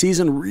holiday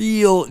season.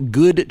 Real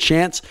good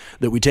chance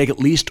that we take at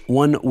least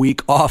 1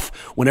 week off.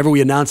 Whenever we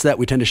announce that,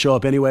 we tend to show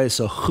up anyway.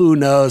 So who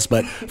knows?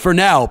 But for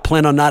now,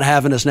 plan on not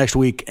having us next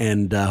week.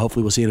 And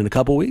hopefully we'll see you in a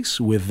couple weeks.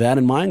 With that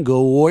in mind,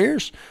 go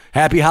Warriors.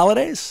 Happy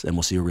holidays. And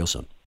we'll see you real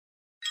soon.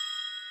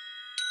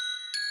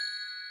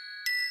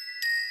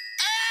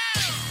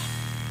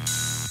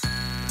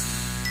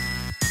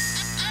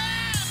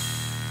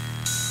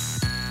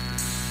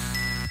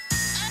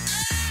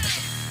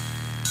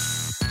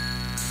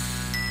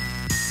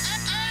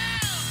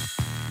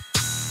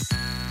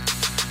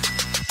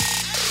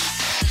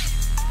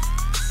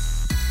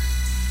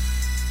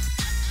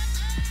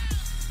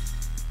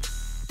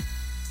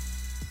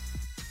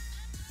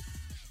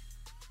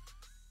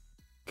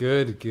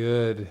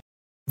 Good.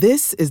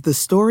 This is the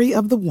story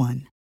of the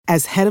one.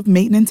 As head of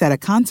maintenance at a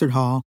concert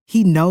hall,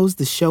 he knows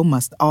the show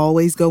must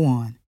always go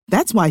on.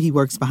 That's why he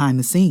works behind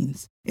the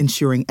scenes,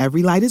 ensuring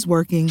every light is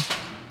working,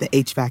 the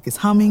HVAC is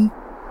humming,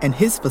 and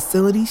his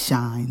facility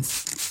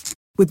shines.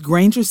 With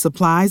Grainger's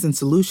supplies and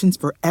solutions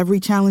for every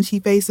challenge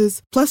he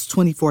faces, plus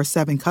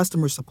 24/7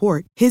 customer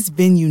support, his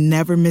venue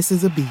never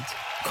misses a beat.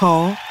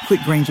 Call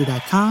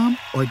quickgrainger.com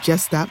or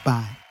just stop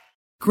by.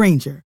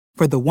 Grainger,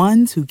 for the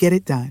ones who get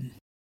it done.